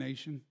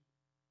condemnation.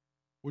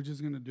 We're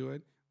just going to do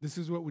it. This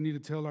is what we need to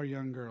tell our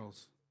young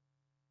girls.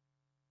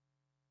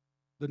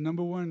 The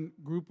number one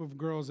group of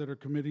girls that are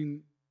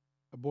committing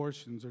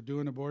abortions or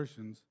doing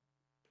abortions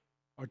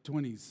are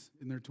 20s,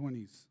 in their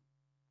 20s.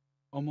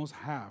 Almost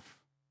half.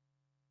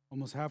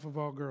 Almost half of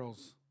all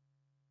girls.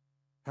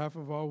 Half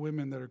of all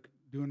women that are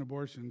doing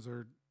abortions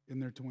are in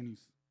their 20s.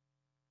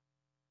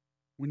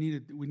 We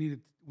need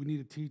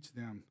to teach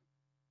them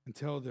and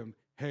tell them,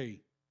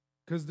 hey,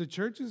 because the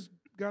church has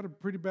got a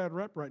pretty bad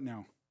rep right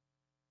now.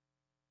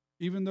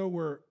 Even though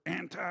we're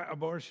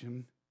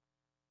anti-abortion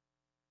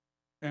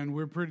and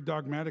we're pretty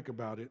dogmatic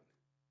about it,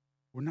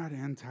 we're not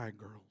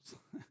anti-girls.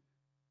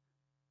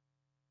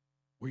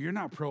 Well, you're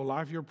not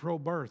pro-life, you're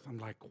pro-birth. I'm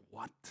like,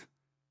 what?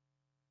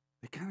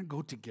 They kind of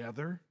go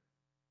together.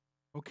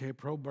 Okay,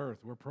 pro-birth,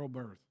 we're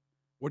pro-birth.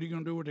 What are you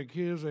going to do with the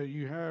kids that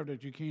you have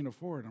that you can't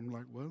afford? I'm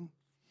like, well,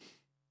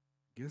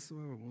 guess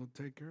what? We'll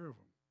take care of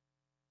them.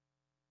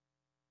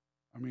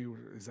 I mean,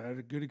 is that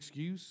a good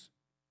excuse?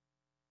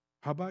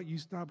 How about you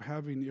stop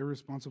having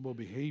irresponsible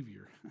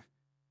behavior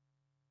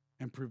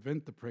and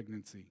prevent the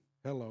pregnancy?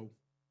 Hello.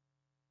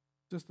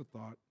 Just a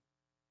thought.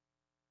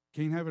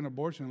 Can't have an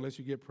abortion unless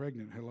you get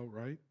pregnant. Hello,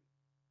 right?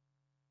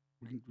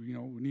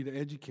 We need to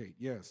educate,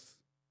 yes.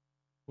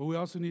 But we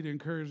also need to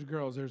encourage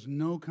girls. There's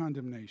no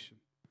condemnation.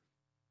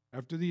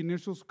 After the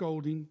initial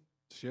scolding,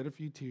 shed a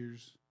few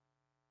tears.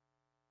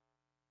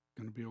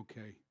 Going to be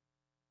okay.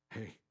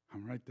 Hey,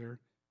 I'm right there.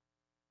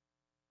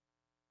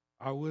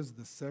 I was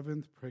the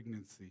 7th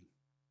pregnancy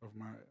of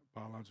my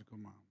biological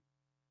mom.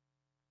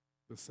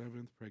 The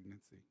 7th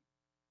pregnancy.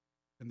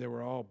 And they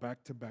were all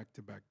back to back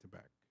to back to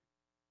back.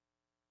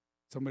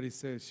 Somebody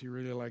said she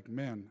really liked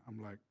men.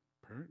 I'm like,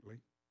 apparently.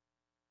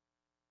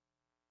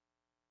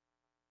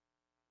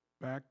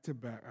 Back to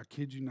back. I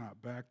kid you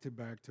not. Back to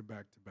back to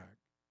back to back.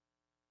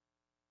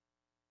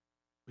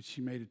 But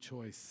she made a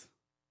choice.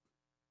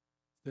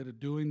 Instead of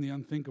doing the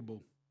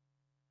unthinkable,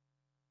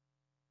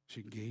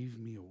 she gave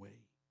me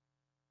away.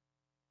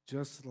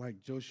 Just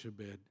like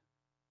Jochebed.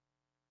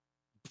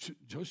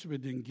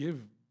 Jochebed didn't give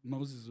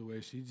Moses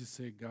away. She just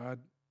said, God,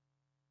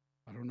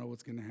 I don't know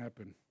what's going to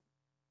happen.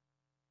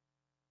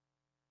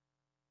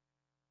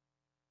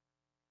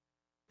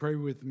 Pray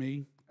with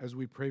me as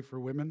we pray for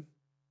women,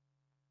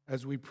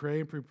 as we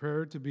pray and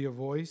prepare to be a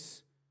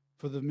voice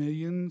for the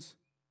millions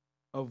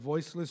of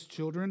voiceless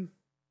children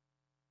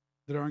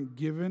that aren't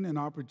given an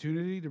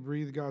opportunity to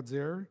breathe God's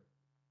air,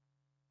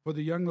 for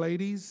the young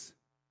ladies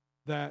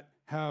that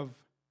have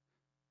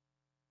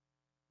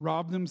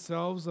robbed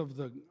themselves of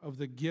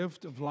the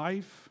gift of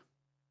life,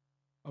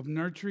 of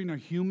nurturing a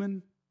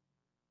human,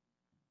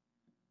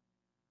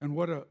 and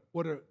what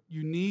a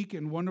unique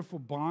and wonderful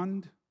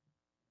bond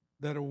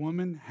that a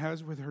woman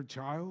has with her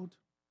child.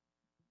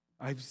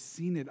 I've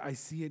seen it. I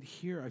see it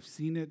here. I've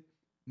seen it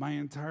my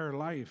entire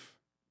life.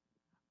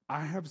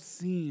 I have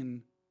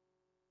seen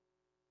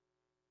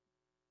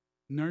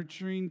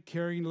nurturing,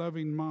 caring,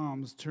 loving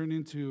moms turn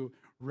into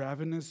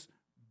ravenous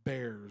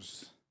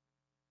bears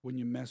when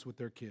you mess with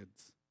their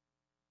kids.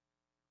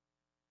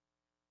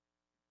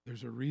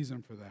 There's a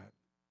reason for that.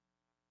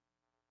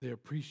 They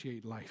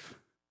appreciate life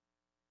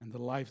and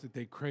the life that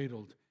they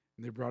cradled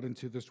and they brought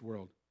into this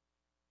world.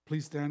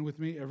 Please stand with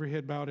me, every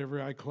head bowed,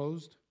 every eye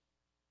closed.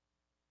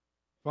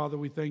 Father,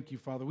 we thank you,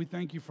 Father. We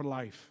thank you for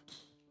life.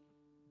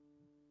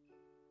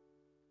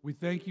 We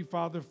thank you,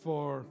 Father,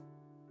 for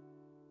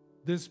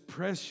this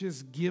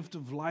precious gift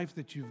of life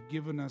that you've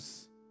given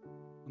us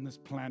on this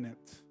planet.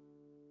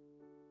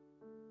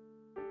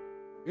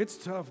 It's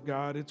tough,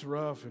 God. It's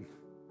rough. And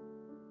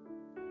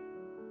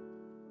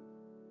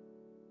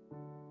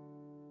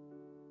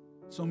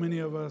so many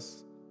of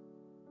us,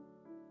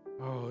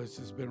 it's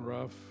just been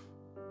rough.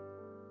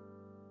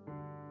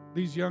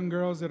 These young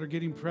girls that are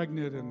getting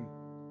pregnant and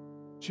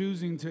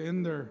choosing to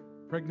end their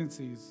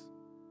pregnancies,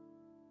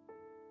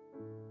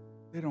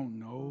 they don't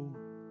know.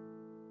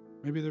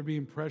 Maybe they're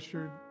being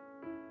pressured.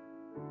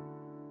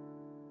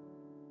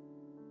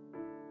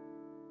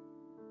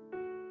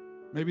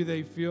 Maybe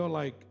they feel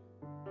like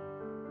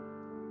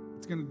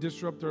it's going to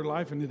disrupt their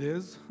life, and it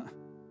is.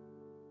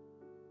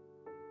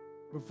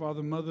 But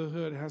Father,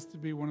 motherhood has to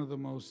be one of the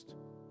most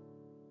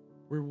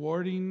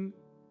rewarding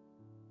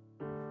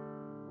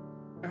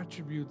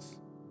attributes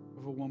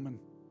of a woman.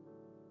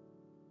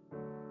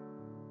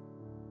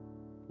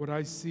 What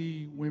I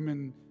see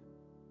women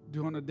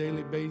do on a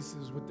daily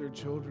basis with their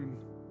children,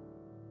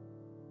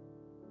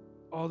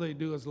 all they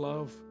do is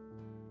love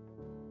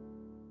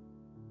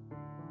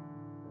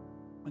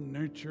and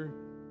nurture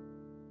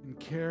and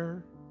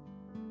care.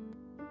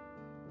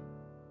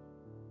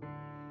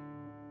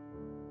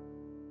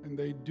 And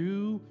they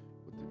do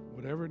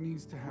whatever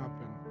needs to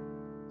happen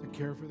to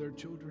care for their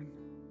children.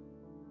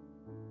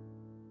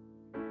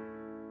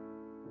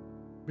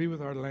 Be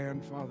with our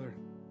land, Father.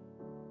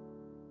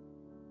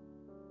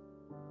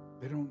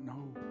 They don't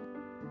know.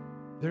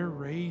 Their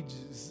rage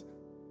is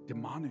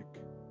demonic.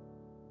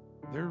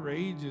 Their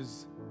rage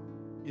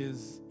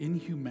is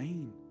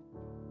inhumane.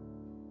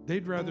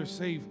 They'd rather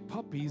save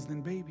puppies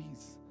than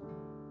babies,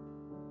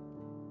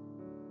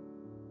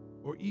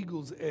 or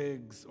eagle's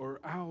eggs,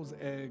 or owl's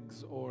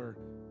eggs, or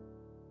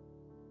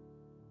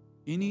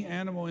any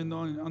animal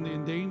on the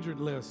endangered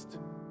list,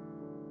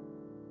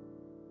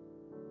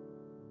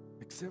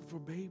 except for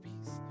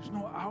babies. There's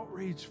no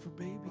outrage for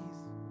babies.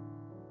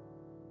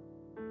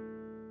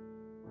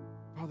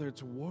 Father,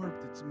 it's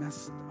warped, it's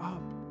messed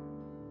up.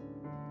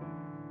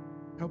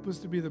 Help us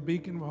to be the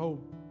beacon of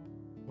hope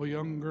for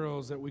young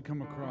girls that we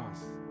come across.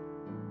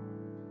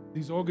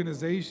 These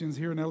organizations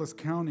here in Ellis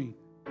County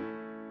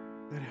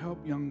that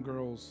help young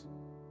girls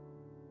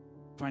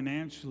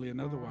financially and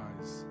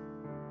otherwise.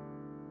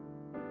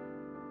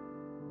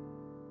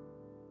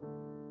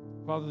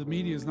 Father, the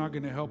media is not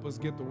going to help us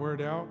get the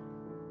word out.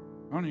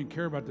 I don't even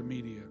care about the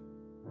media.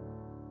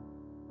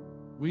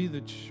 We, the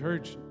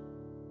church,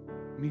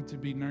 need to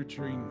be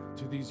nurturing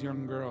to these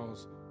young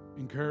girls,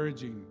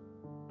 encouraging,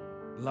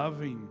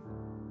 loving,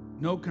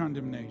 no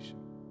condemnation,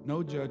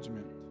 no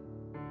judgment,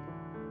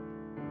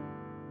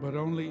 but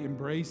only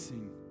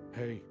embracing.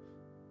 Hey,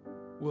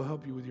 we'll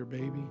help you with your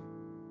baby.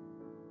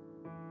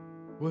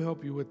 We'll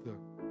help you with the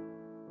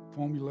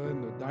formula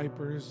and the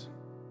diapers.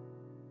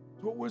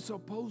 It's what we're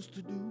supposed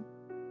to do.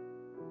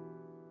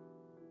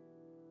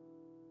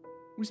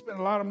 We spend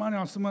a lot of money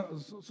on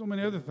so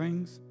many other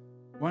things.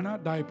 Why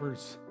not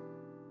diapers?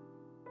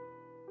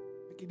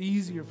 Make it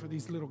easier for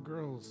these little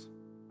girls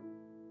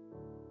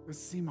that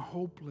seem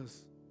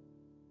hopeless.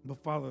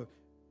 But Father,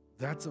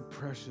 that's a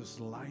precious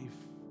life.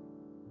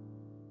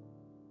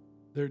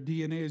 Their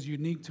DNA is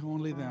unique to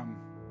only them.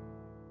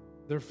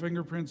 Their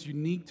fingerprints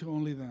unique to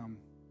only them.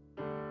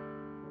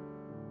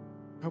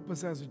 Help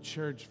us as a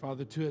church,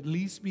 Father, to at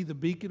least be the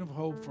beacon of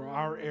hope for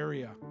our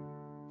area,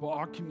 for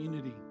our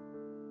community.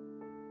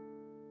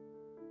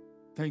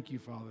 Thank you,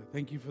 Father.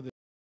 Thank you for this.